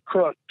arm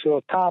crooked to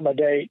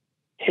accommodate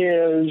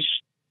his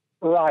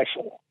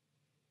rifle.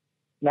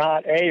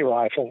 Not a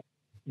rifle,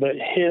 but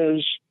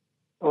his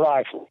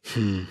rifle.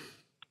 And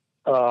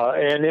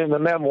in the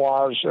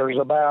memoirs, there's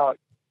about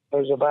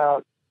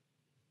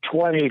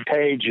 20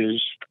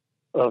 pages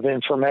of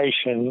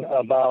information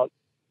about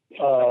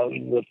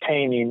the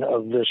painting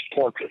of this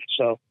portrait.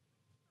 So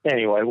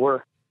anyway,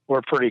 we're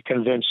pretty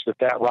convinced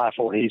that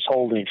rifle he's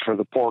holding for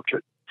the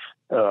portrait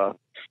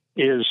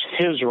is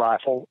his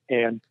rifle,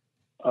 and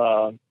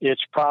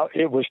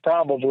it was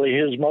probably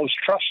his most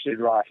trusted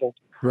rifle.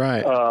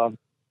 Right.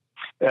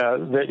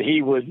 That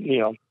he would,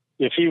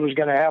 if he was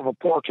going to have a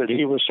portrait,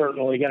 he was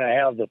certainly going to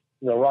have the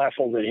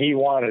rifle that he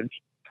wanted.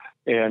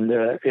 And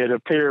it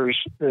appears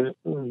that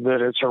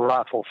it's a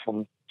rifle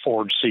from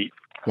Ford's seat.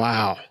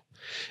 Wow.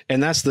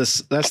 And that's the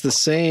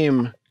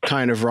same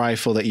kind of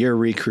rifle that you're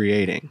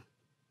recreating.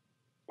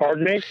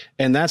 Pardon me?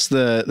 And that's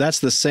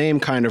the same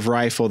kind of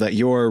rifle that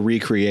you're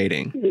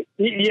recreating.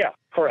 Yeah,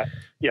 correct.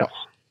 Yes.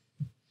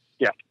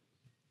 Yeah.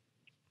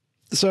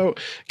 So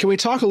can we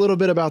talk a little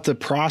bit about the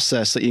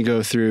process that you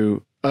go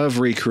through of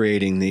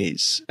recreating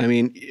these? I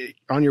mean,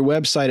 on your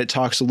website, it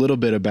talks a little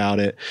bit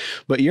about it,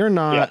 but you're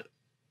not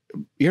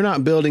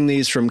building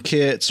these from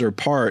kits or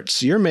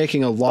parts. You're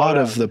making a lot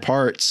of the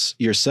parts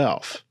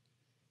yourself.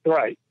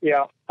 Right.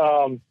 Yeah.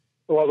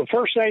 Well, the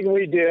first thing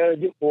we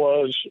did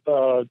was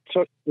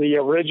took the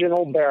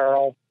original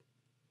barrel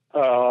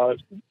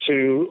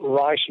to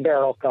Rice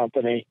Barrel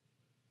Company,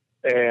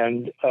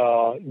 and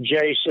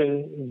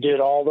Jason did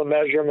all the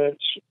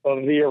measurements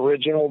of the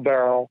original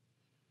barrel,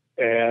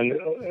 and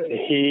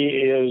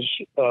he is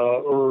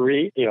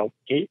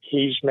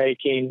he's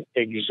making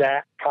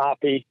exact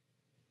copy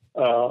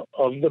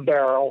of the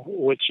barrel,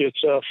 which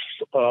it's a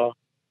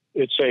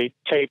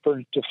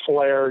tapered to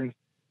flared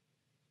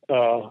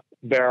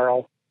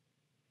barrel.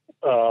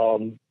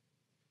 So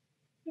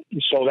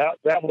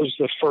that was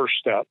the first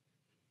step.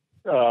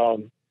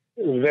 Then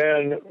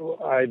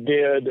I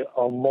did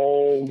a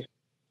mold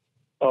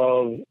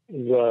of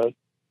the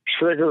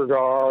trigger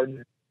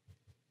guard,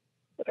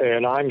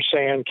 and I'm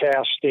sand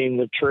casting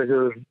the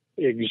trigger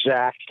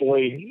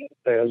exactly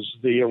as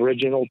the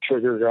original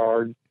trigger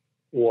guard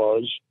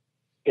was.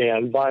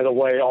 And by the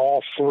way,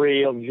 all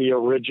three of the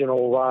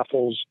original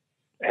rifles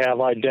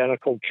have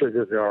identical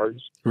trigger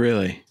guards.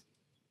 Really?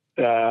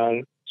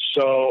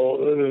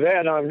 So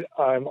then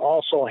I'm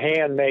also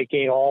hand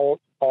making all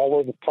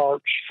of the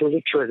parts for the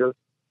trigger.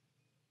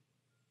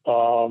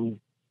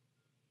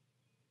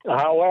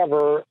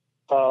 However,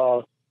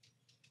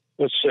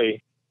 let's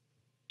see.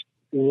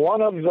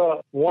 One of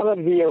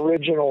the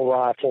original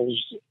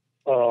rifles,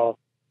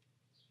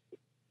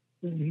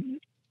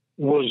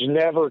 was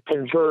never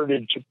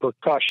converted to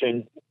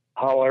percussion.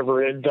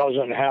 However, it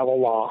doesn't have a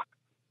lock.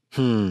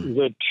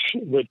 The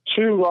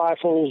two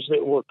rifles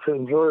that were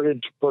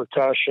converted to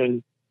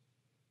percussion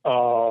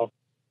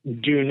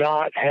do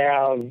not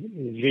have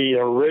the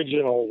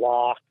original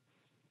lock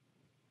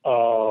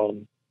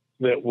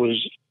that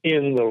was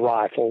in the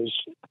rifles,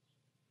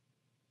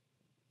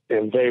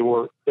 and they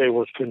were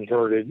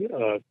converted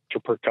to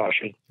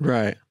percussion.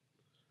 Right.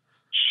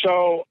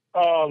 So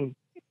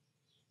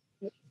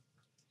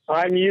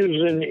I'm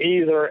using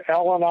either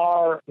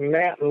L&R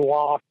Manton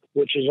lock,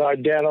 which is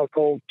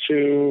identical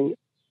to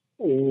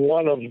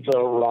one of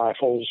the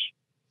rifles,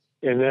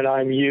 and then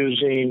I'm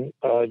using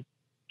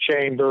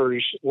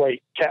Chambers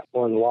Lake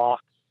Ketlin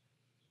lock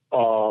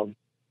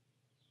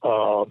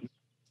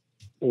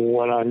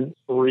when I'm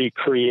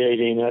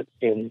recreating it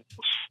in.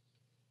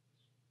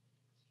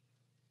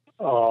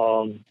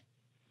 And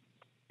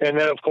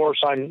then, of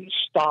course, I'm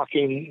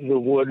stocking the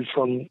wood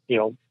from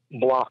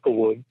block of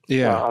wood.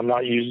 Yeah, I'm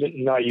not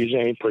using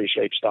any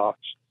pre-shape stocks.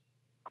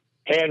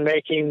 Hand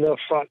making the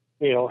front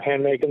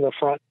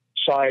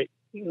sight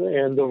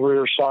and the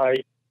rear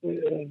sight.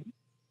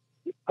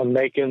 I'm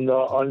making the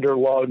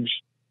underlugs,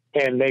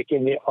 hand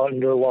making the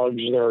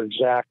underlugs their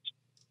exact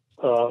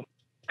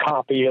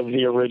copy of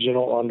the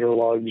original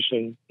underlugs,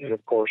 and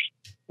of course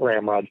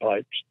ramrod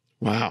pipes.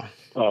 Wow.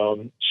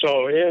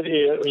 So it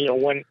is,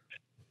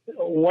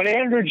 when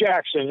Andrew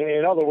Jackson,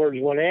 in other words,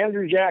 when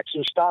Andrew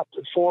Jackson stopped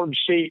at Ford's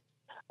Seat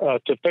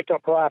to pick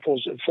up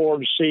rifles at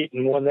Ford's Seat,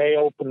 and when they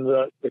opened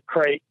the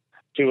crate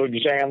to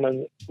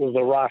examine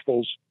the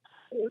rifles,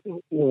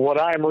 what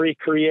I'm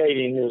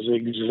recreating is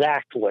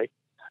exactly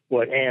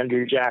what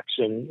Andrew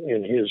Jackson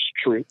and his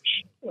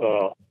troops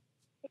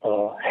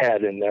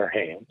had in their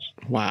hands.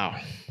 Wow.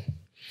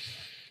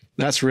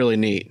 That's really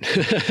neat.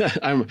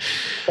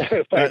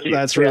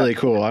 That's really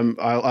cool.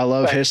 I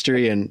love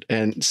history, and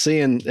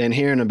seeing and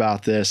hearing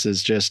about this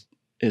is just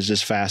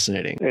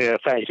fascinating. Yeah,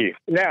 thank you.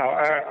 Now,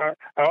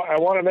 I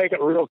want to make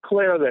it real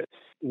clear that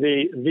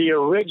the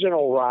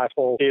original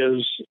rifle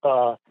is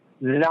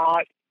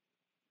not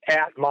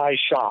at my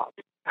shop.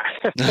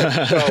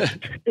 So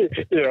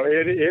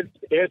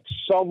it's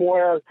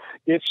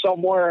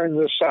somewhere in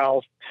the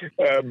South,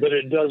 but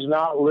it does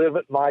not live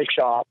at my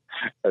shop.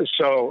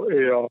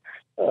 So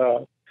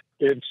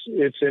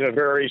it's in a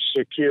very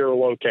secure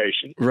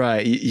location.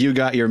 Right. You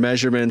got your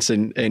measurements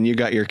and you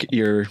got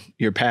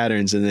your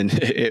patterns, and then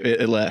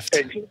it left.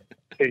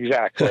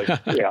 Exactly.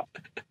 Yeah.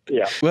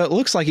 Yeah. Well, it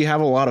looks like you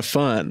have a lot of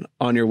fun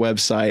on your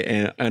website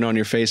and on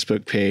your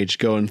Facebook page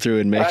going through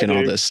and making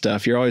all this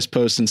stuff. You're always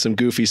posting some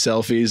goofy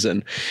selfies,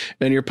 and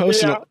you're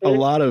posting a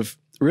lot of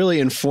really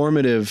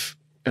informative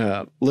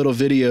little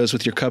videos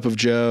with your cup of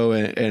joe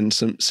and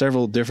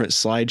several different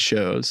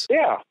slideshows.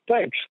 Yeah.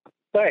 Thanks.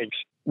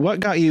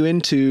 What got you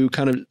into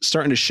kind of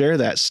starting to share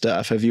that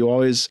stuff? Have you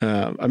always,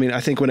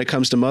 I think when it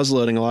comes to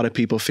muzzleloading, a lot of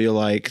people feel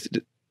like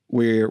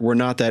we're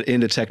not that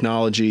into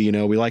technology.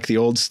 We like the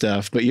old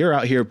stuff, but you're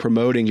out here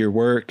promoting your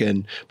work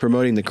and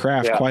promoting the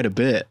craft quite a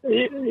bit.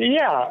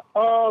 Yeah.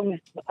 I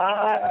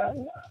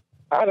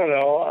don't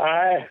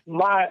know.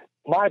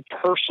 My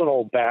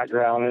personal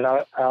background, and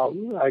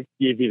I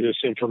give you this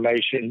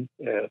information.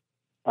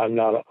 I'm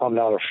not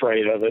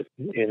afraid of it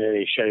in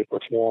any shape or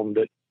form,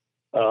 but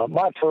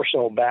my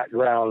personal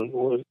background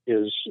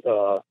is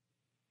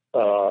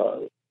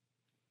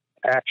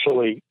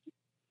actually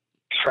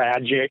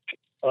tragic.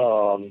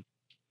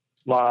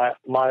 My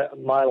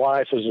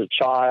life as a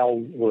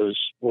child was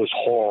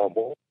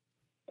horrible.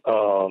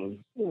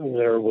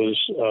 There was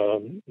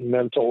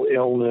mental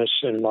illness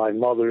in my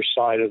mother's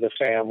side of the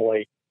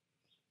family,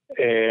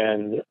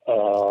 and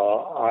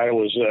I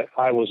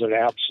was an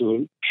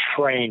absolute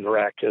train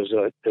wreck as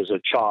a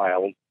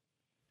child,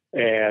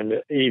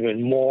 and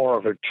even more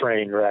of a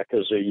train wreck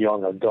as a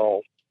young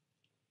adult.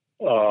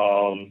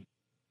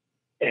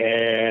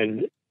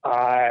 And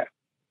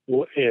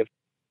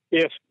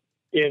if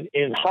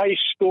in high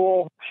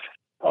school,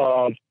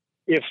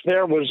 if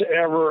there was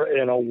ever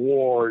an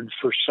award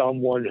for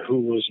someone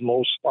who was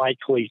most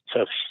likely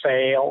to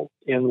fail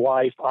in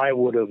life, I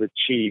would have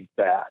achieved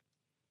that.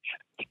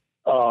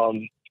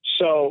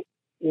 So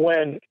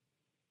when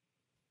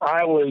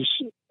I was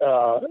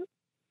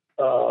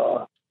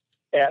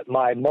at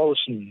my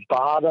most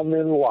bottom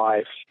in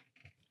life,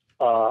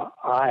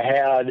 I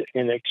had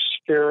an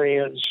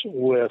experience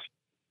with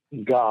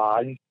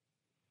God,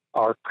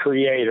 our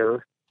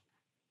Creator,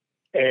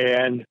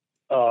 and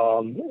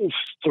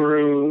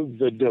through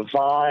the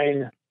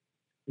divine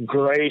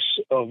grace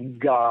of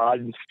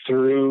God,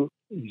 through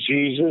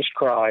Jesus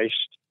Christ,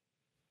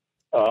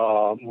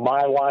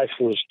 my life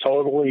was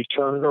totally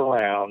turned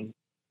around.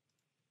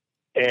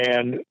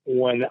 And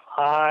when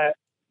I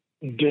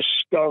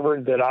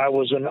discovered that I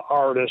was an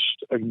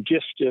artist, a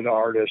gifted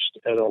artist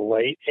at a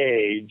late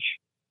age,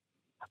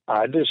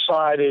 I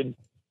decided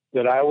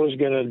that I was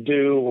going to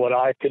do what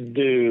I could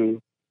do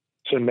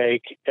to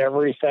make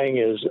everything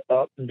as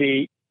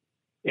upbeat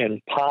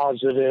and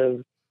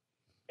positive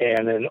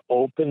and an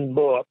open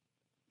book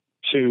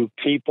to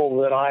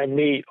people that I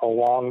meet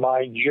along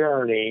my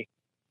journey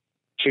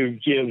to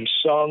give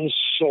some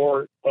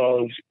sort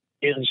of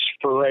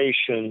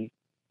inspiration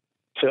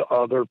to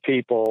other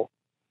people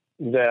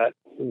that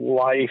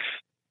life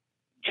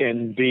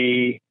can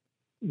be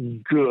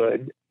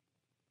good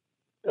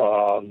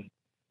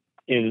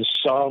in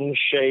some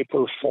shape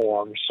or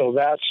form. So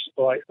that's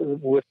like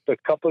with the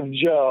Cup of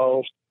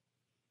Joe.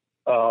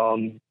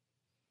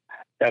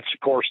 That's of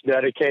course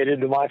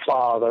dedicated to my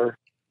father.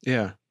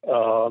 Yeah.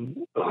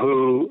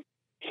 Who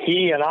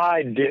he and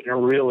I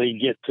didn't really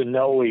get to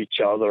know each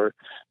other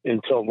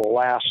until the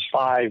last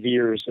 5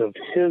 years of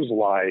his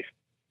life,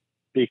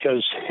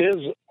 because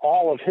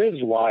all of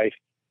his life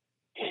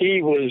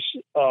he was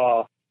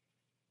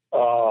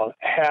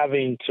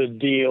having to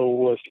deal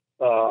with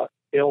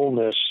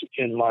illness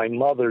in my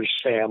mother's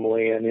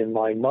family and in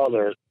my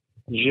mother,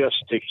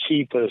 just to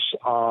keep us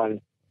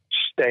on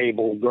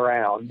stable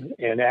ground.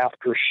 And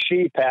after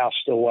she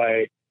passed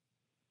away,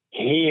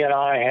 he and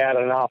I had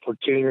an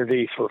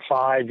opportunity for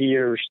 5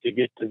 years to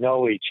get to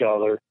know each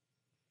other.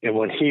 And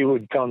when he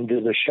would come to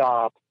the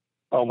shop,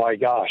 oh my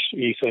gosh,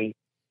 Ethan,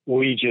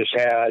 we just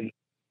had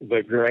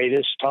the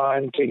greatest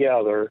time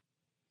together.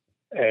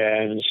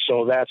 And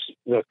so that's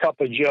the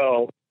Cup of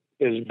Joe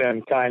has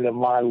been kind of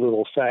my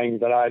little thing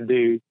that I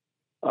do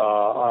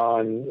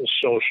on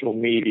social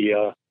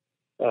media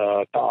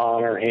to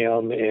honor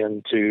him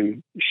and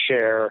to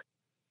share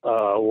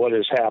what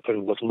has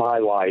happened with my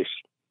life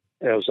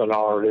as an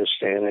artist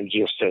and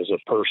just as a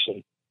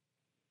person.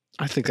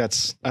 I think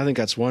that's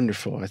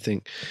wonderful. I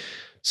think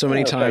so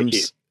many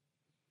times,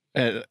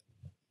 so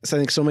I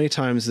think so many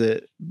times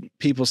that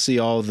people see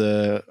all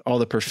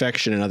the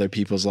perfection in other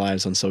people's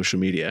lives on social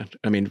media.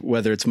 I mean,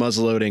 whether it's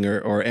muzzleloading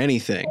or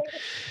anything.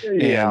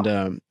 Yeah.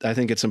 And I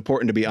think it's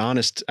important to be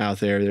honest out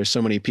there. There's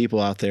so many people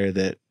out there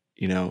that,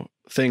 you know,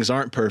 things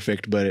aren't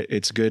perfect, but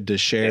it's good to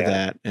share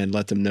that and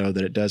let them know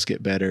that it does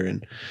get better.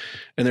 And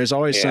there's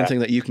always something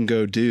that you can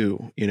go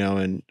do, you know,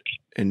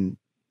 and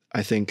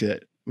I think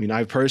that, I mean,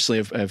 I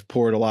personally have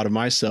poured a lot of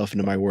myself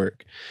into my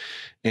work,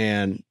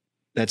 and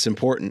that's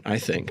important, I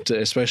think,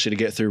 especially to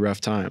get through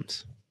rough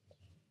times.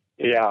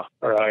 Yeah.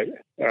 Right.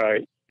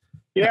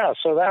 Yeah.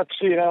 So that's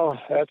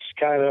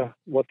kind of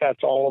what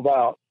that's all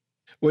about.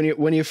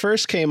 When you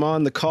first came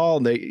on the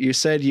call, you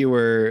said you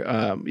were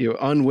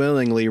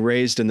unwillingly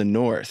raised in the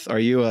North. Are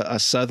you a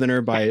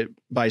Southerner by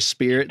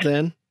spirit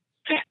then?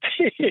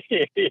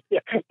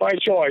 By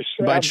choice.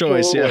 By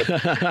choice, yeah.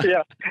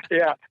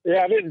 yeah.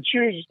 I didn't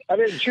choose.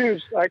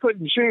 I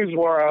couldn't choose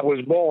where I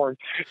was born,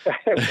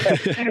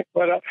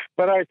 but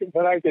I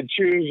could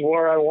choose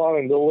where I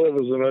wanted to live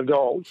as an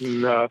adult.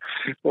 And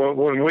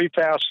when we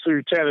passed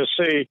through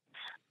Tennessee,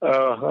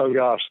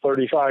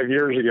 35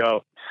 years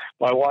ago,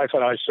 my wife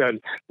and I said,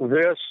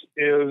 this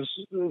is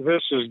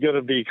going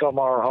to become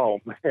our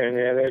home. And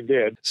it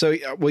did. So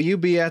will you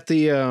be at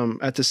the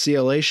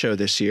CLA show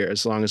this year,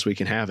 as long as we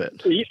can have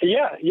it?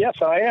 Yeah. Yes,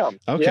 I am.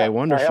 Okay.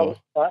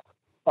 Wonderful.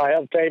 I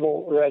have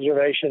table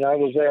reservation. I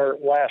was there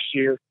last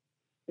year,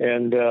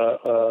 and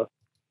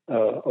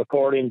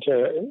according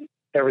to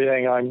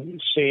everything I'm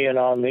seeing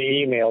on the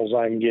emails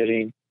I'm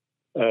getting,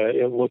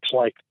 it looks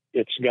like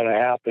it's going to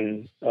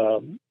happen,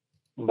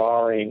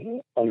 barring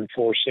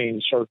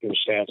unforeseen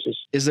circumstances.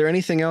 Is there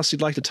anything else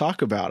you'd like to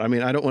talk about? I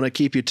mean, I don't want to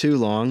keep you too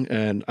long,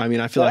 and I mean,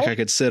 I feel like I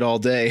could sit all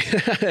day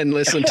and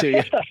listen to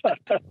you.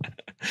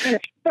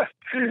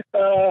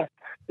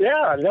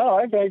 Yeah, no,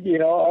 I think,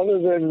 other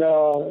than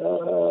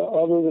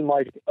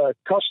my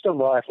custom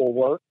rifle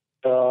work,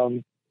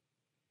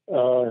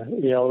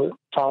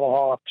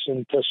 tomahawks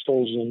and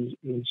pistols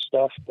and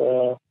stuff,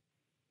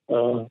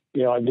 I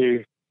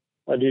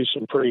do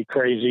some pretty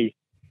crazy,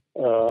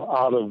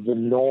 out of the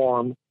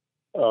norm,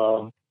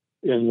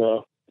 in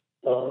the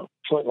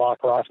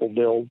flintlock rifle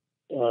build.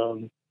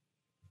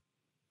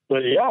 But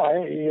yeah,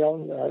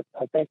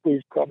 I think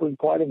we've covered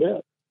quite a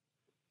bit.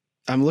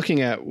 I'm looking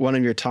at one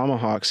of your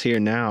tomahawks here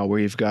now, where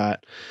you've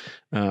got,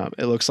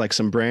 it looks like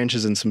some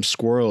branches and some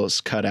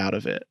squirrels cut out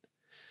of it.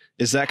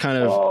 Is that kind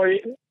of,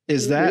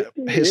 is that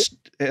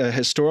a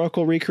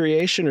historical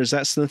recreation, or is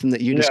that something that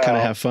you just kind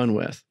of have fun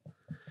with?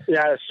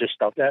 Yeah, it's just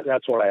stuff.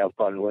 That's what I have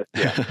fun with.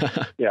 Yeah,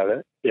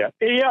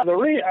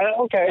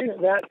 okay,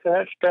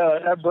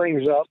 that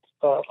brings up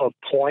a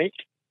point.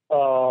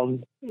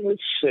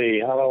 Let's see.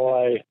 How do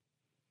I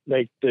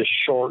make this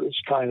short? It's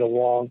kind of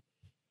long.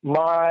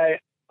 My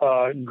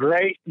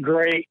great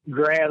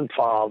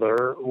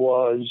grandfather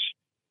was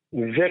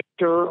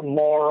Victor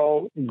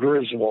Morrow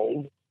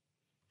Griswold,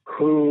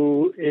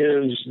 who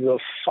is the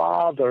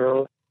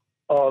father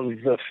of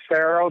the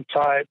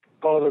ferrotype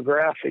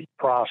photographic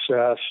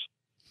process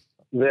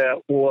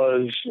that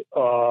was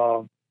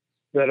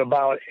that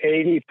about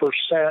 80%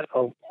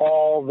 of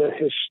all the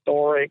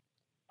historic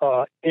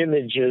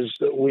images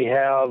that we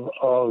have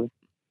of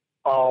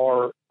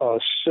our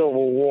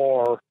Civil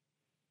War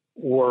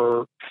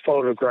were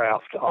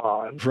photographed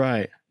on.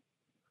 Right.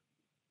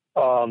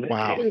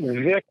 Wow.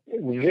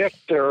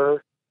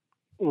 Victor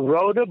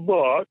wrote a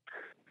book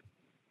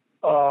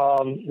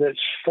that's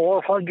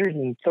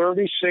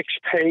 436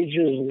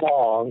 pages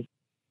long,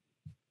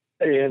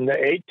 in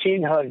the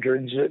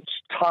 1800s.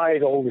 It's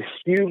titled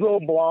Hugo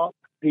Blanc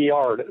the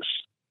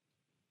Artist.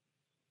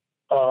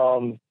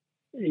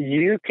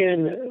 You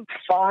can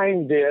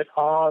find it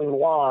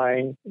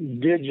online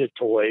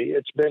digitally.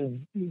 It's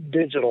been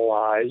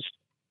digitalized,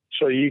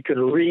 so you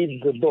can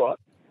read the book.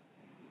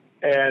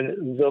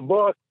 And the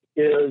book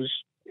is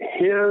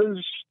his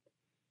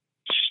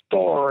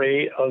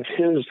story of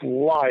his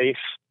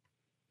life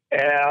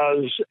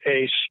as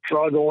a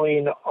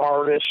struggling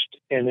artist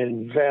and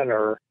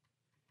inventor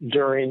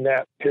during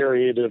that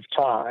period of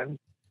time.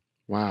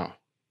 Wow.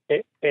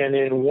 And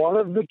in one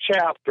of the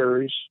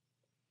chapters,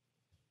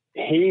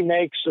 he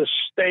makes a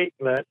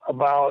statement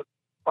about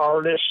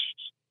artists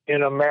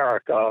in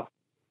America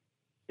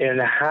and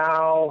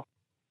how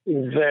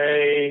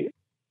they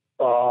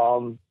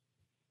are,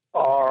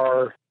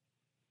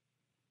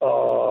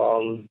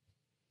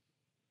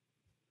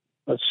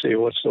 let's see,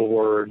 what's the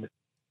word?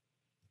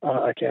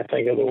 I can't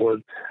think of the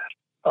word.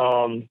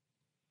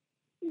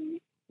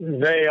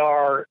 They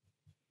are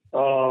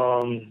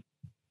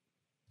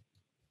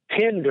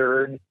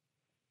hindered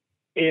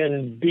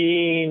in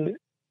being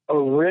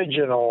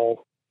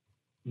original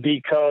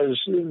because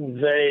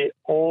they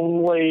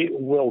only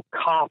will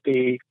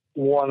copy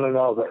one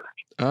another.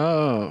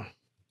 Oh.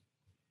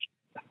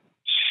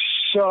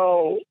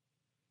 So,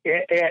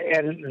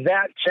 and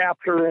that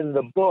chapter in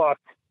the book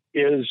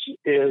is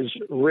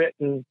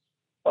written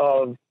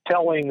of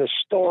telling the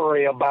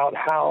story about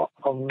how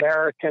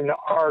American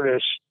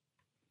artists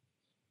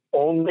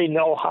only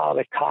know how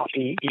to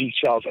copy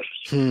each other.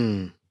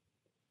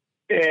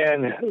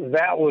 And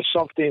that was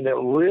something that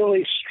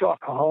really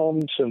struck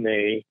home to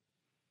me.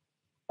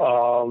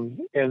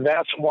 And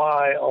that's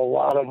why a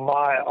lot of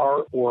my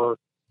artwork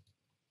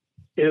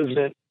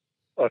isn't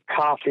a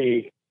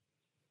copy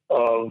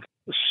of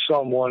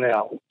someone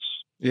else.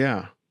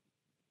 Yeah.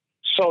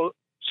 So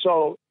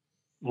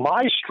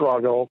my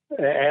struggle,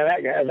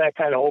 and that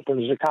kind of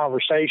opens the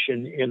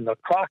conversation in the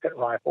Crockett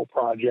Rifle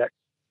Project.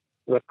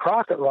 The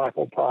Crockett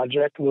Rifle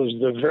Project was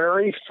the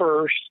very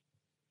first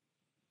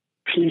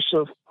piece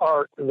of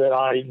art that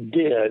I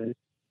did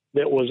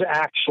that was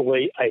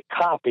actually a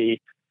copy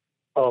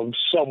of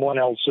someone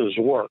else's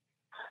work.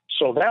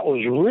 So that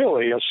was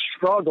really a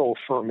struggle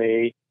for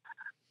me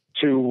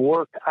to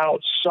work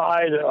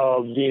outside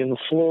of the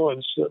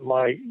influence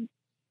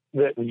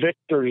that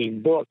Victor's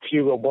book,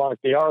 Hugo Blanc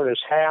the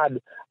Artist, had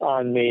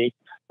on me,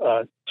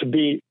 to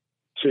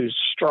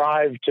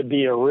strive to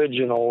be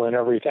original in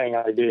everything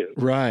I do.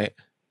 Right.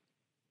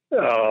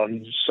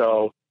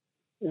 So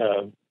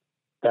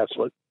that's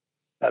what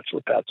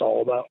that's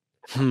all about.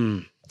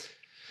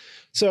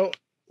 So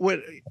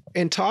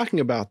in talking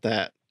about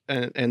that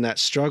and that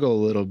struggle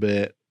a little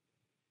bit,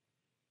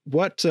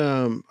 what,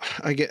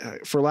 I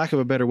get, for lack of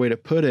a better way to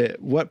put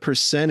it, what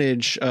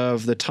percentage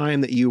of the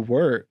time that you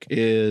work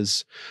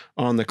is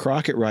on the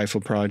Crockett Rifle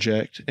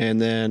Project?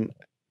 And then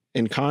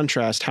in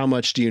contrast, how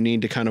much do you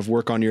need to kind of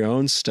work on your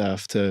own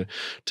stuff to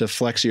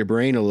flex your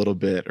brain a little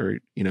bit, or,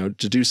 you know,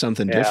 to do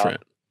something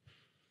different?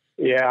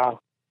 Yeah.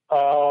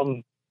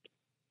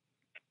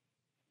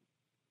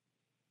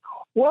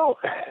 Well,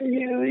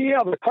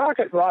 yeah, the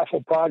Crockett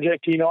Rifle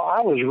Project, you know,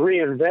 I was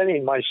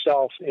reinventing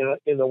myself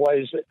in the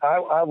ways that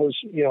I was,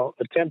 you know,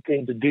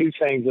 attempting to do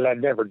things that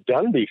I'd never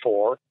done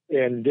before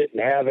and didn't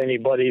have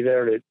anybody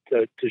there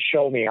to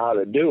show me how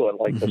to do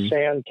it, like the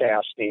sand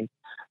casting,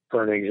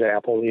 for an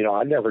example. You know,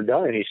 I'd never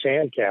done any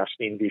sand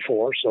casting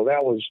before, so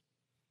that was,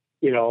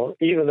 you know,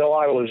 even though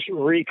I was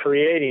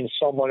recreating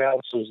someone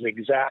else's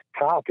exact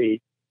copy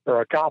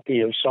or a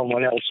copy of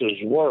someone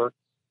else's work,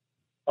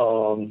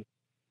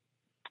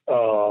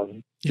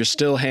 you're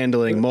still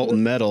handling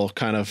molten metal,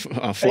 kind of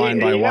flying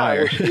by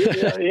wire.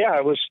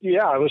 I was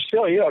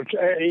still, you know,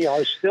 I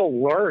was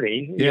still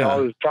learning. You know, I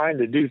was trying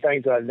to do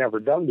things that I'd never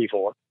done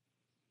before.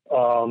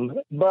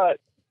 But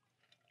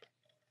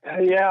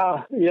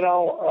yeah, you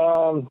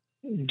know,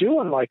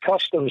 doing my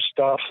custom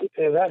stuff,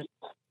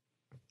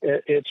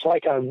 it's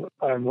like I'm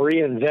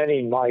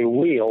reinventing my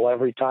wheel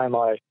every time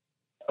I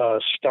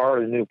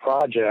start a new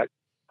project.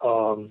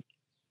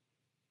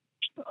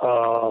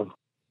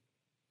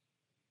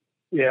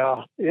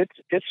 Yeah,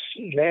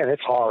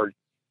 it's hard.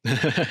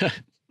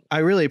 I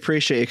really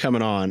appreciate you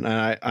coming on.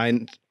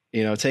 I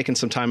you know, taking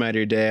some time out of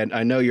your day.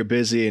 I know you're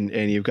busy and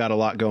you've got a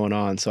lot going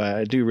on, so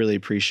I do really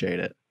appreciate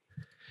it.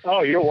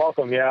 Oh, you're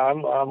welcome. Yeah,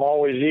 I'm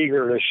always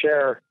eager to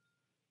share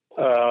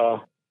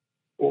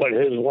what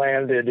has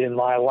landed in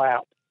my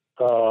lap.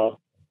 So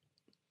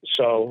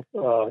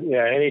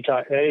yeah,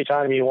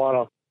 anytime you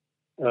want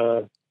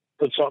to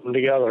put something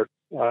together,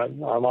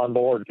 I'm on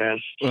board, man.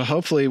 Well,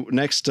 hopefully in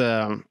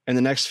the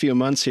next few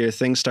months here,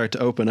 things start to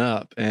open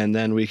up, and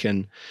then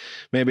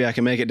maybe I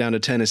can make it down to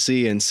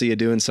Tennessee and see you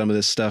doing some of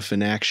this stuff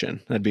in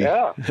action. That'd be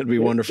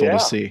wonderful to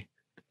see.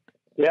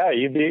 Yeah,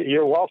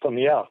 you're welcome.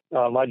 Yeah.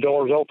 My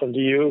door's open to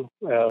you,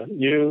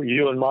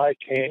 you and Mike,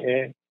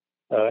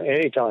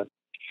 anytime.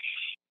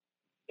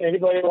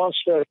 Anybody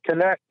wants to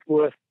connect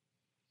with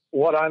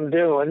what I'm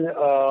doing,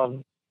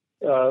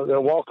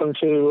 they're welcome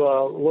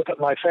to look at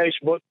my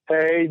Facebook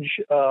page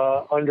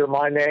under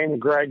my name,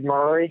 Greg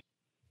Murray.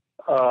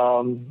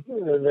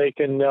 They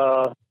can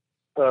go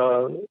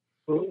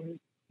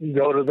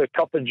to the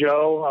Cup of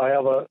Joe. I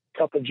have a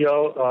Cup of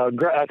Joe.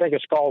 I think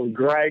it's called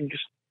Greg's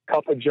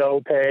Cup of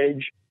Joe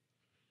page.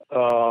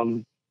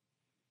 Then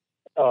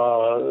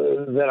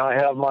I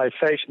have my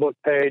Facebook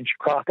page,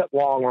 Crockett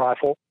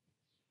Longrifle.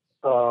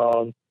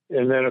 And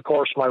then, of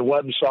course, my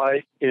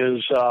website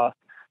is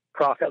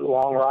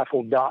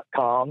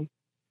crocketlongrifle.com.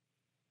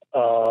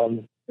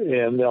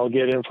 And they'll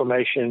get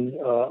information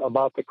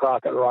about the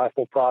Crockett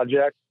Rifle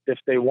Project. If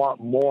they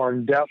want more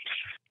in-depth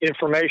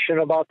information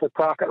about the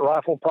Crockett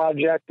Rifle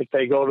Project, if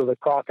they go to the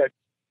Crockett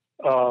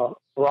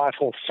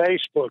Rifle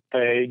Facebook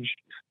page,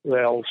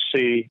 they'll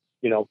see,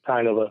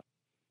 kind of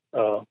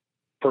a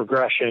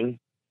progression.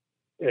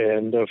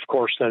 And, of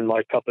course, then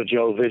my Cup of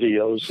Joe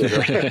videos that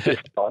are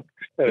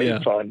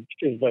fun.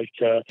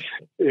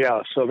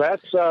 But, so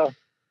that's,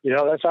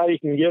 that's how you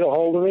can get a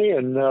hold of me.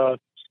 And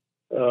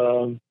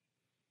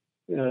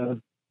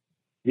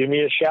give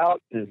me a shout.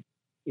 And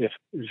if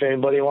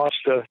anybody wants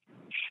to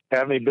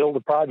have me build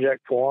a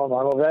project for them,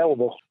 I'm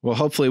available. Well,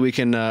 hopefully we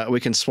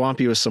can swamp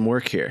you with some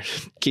work here,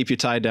 keep you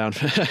tied down.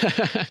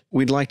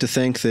 We'd like to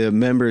thank the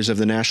members of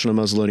the National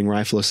Muzzleloading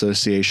Rifle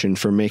Association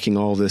for making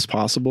all of this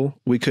possible.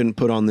 We couldn't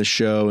put on this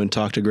show and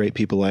talk to great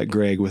people like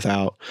Greg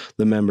without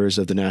the members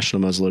of the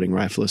National Muzzleloading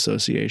Rifle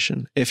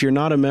Association. If you're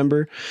not a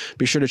member,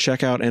 be sure to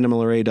check out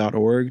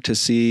NMLRA.org to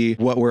see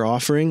what we're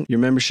offering. Your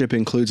membership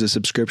includes a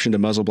subscription to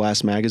Muzzle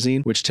Blast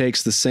magazine, which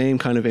takes the same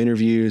kind of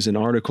interviews and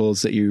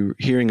articles that you're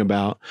hearing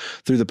about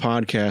through the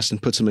podcast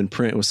and puts them in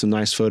print with some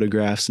nice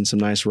photographs and some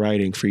nice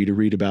writing for you to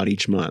read about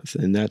each month.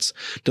 And that's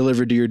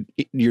delivered to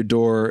your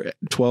door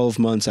 12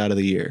 months out of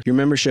the year. Your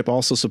membership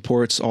also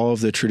supports all of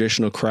the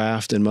traditional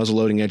craft and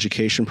muzzleloading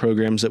education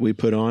programs that we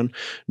put on.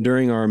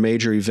 During our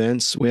major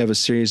events, we have a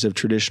series of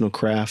traditional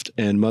craft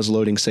and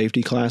muzzleloading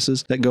safety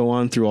classes that go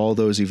on through all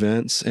those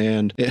events.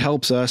 And it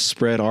helps us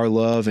spread our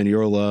love and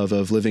your love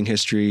of living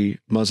history,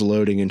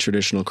 muzzleloading, and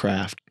traditional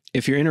craft.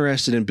 If you're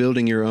interested in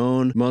building your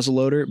own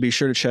muzzleloader, be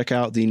sure to check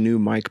out the new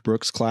Mike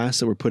Brooks class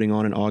that we're putting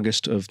on in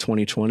August of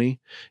 2020.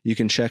 You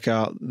can check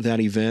out that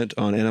event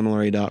on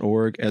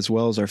nmlra.org as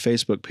well as our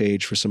Facebook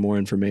page for some more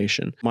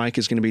information. Mike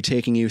is going to be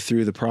taking you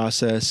through the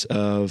process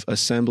of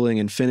assembling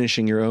and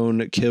finishing your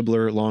own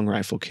Kibler long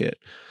rifle kit.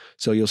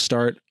 So you'll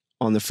start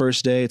on the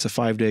first day. It's a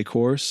 5-day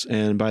course,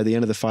 and by the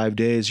end of the 5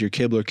 days, your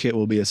Kibler kit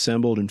will be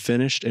assembled and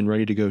finished and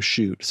ready to go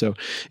shoot. So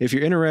if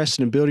you're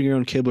interested in building your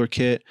own Kibler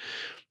kit,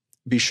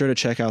 be sure to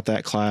check out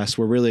that class.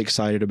 We're really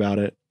excited about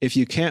it. If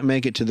you can't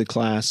make it to the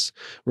class,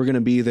 we're going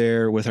to be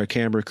there with our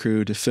camera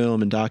crew to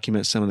film and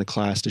document some of the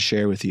class to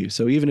share with you.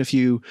 So even if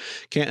you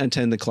can't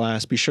attend the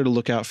class, be sure to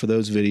look out for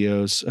those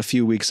videos a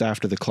few weeks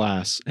after the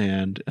class,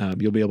 and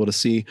you'll be able to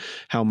see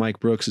how Mike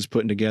Brooks is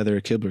putting together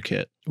a Kibler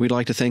kit. We'd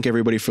like to thank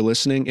everybody for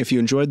listening. If you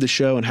enjoyed the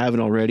show and haven't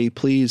already,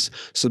 please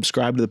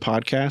subscribe to the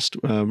podcast.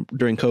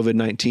 During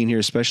COVID-19 here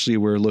especially,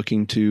 we're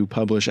looking to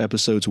publish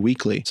episodes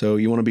weekly. So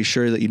you want to be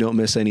sure that you don't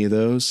miss any of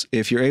those.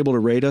 If you're able to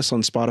rate us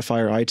on Spotify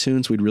or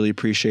iTunes, we'd really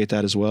appreciate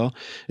that as well.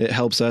 It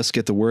helps us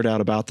get the word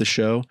out about the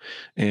show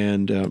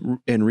and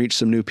reach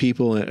some new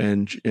people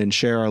and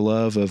share our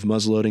love of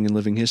muzzleloading and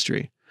living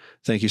history.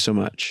 Thank you so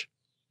much.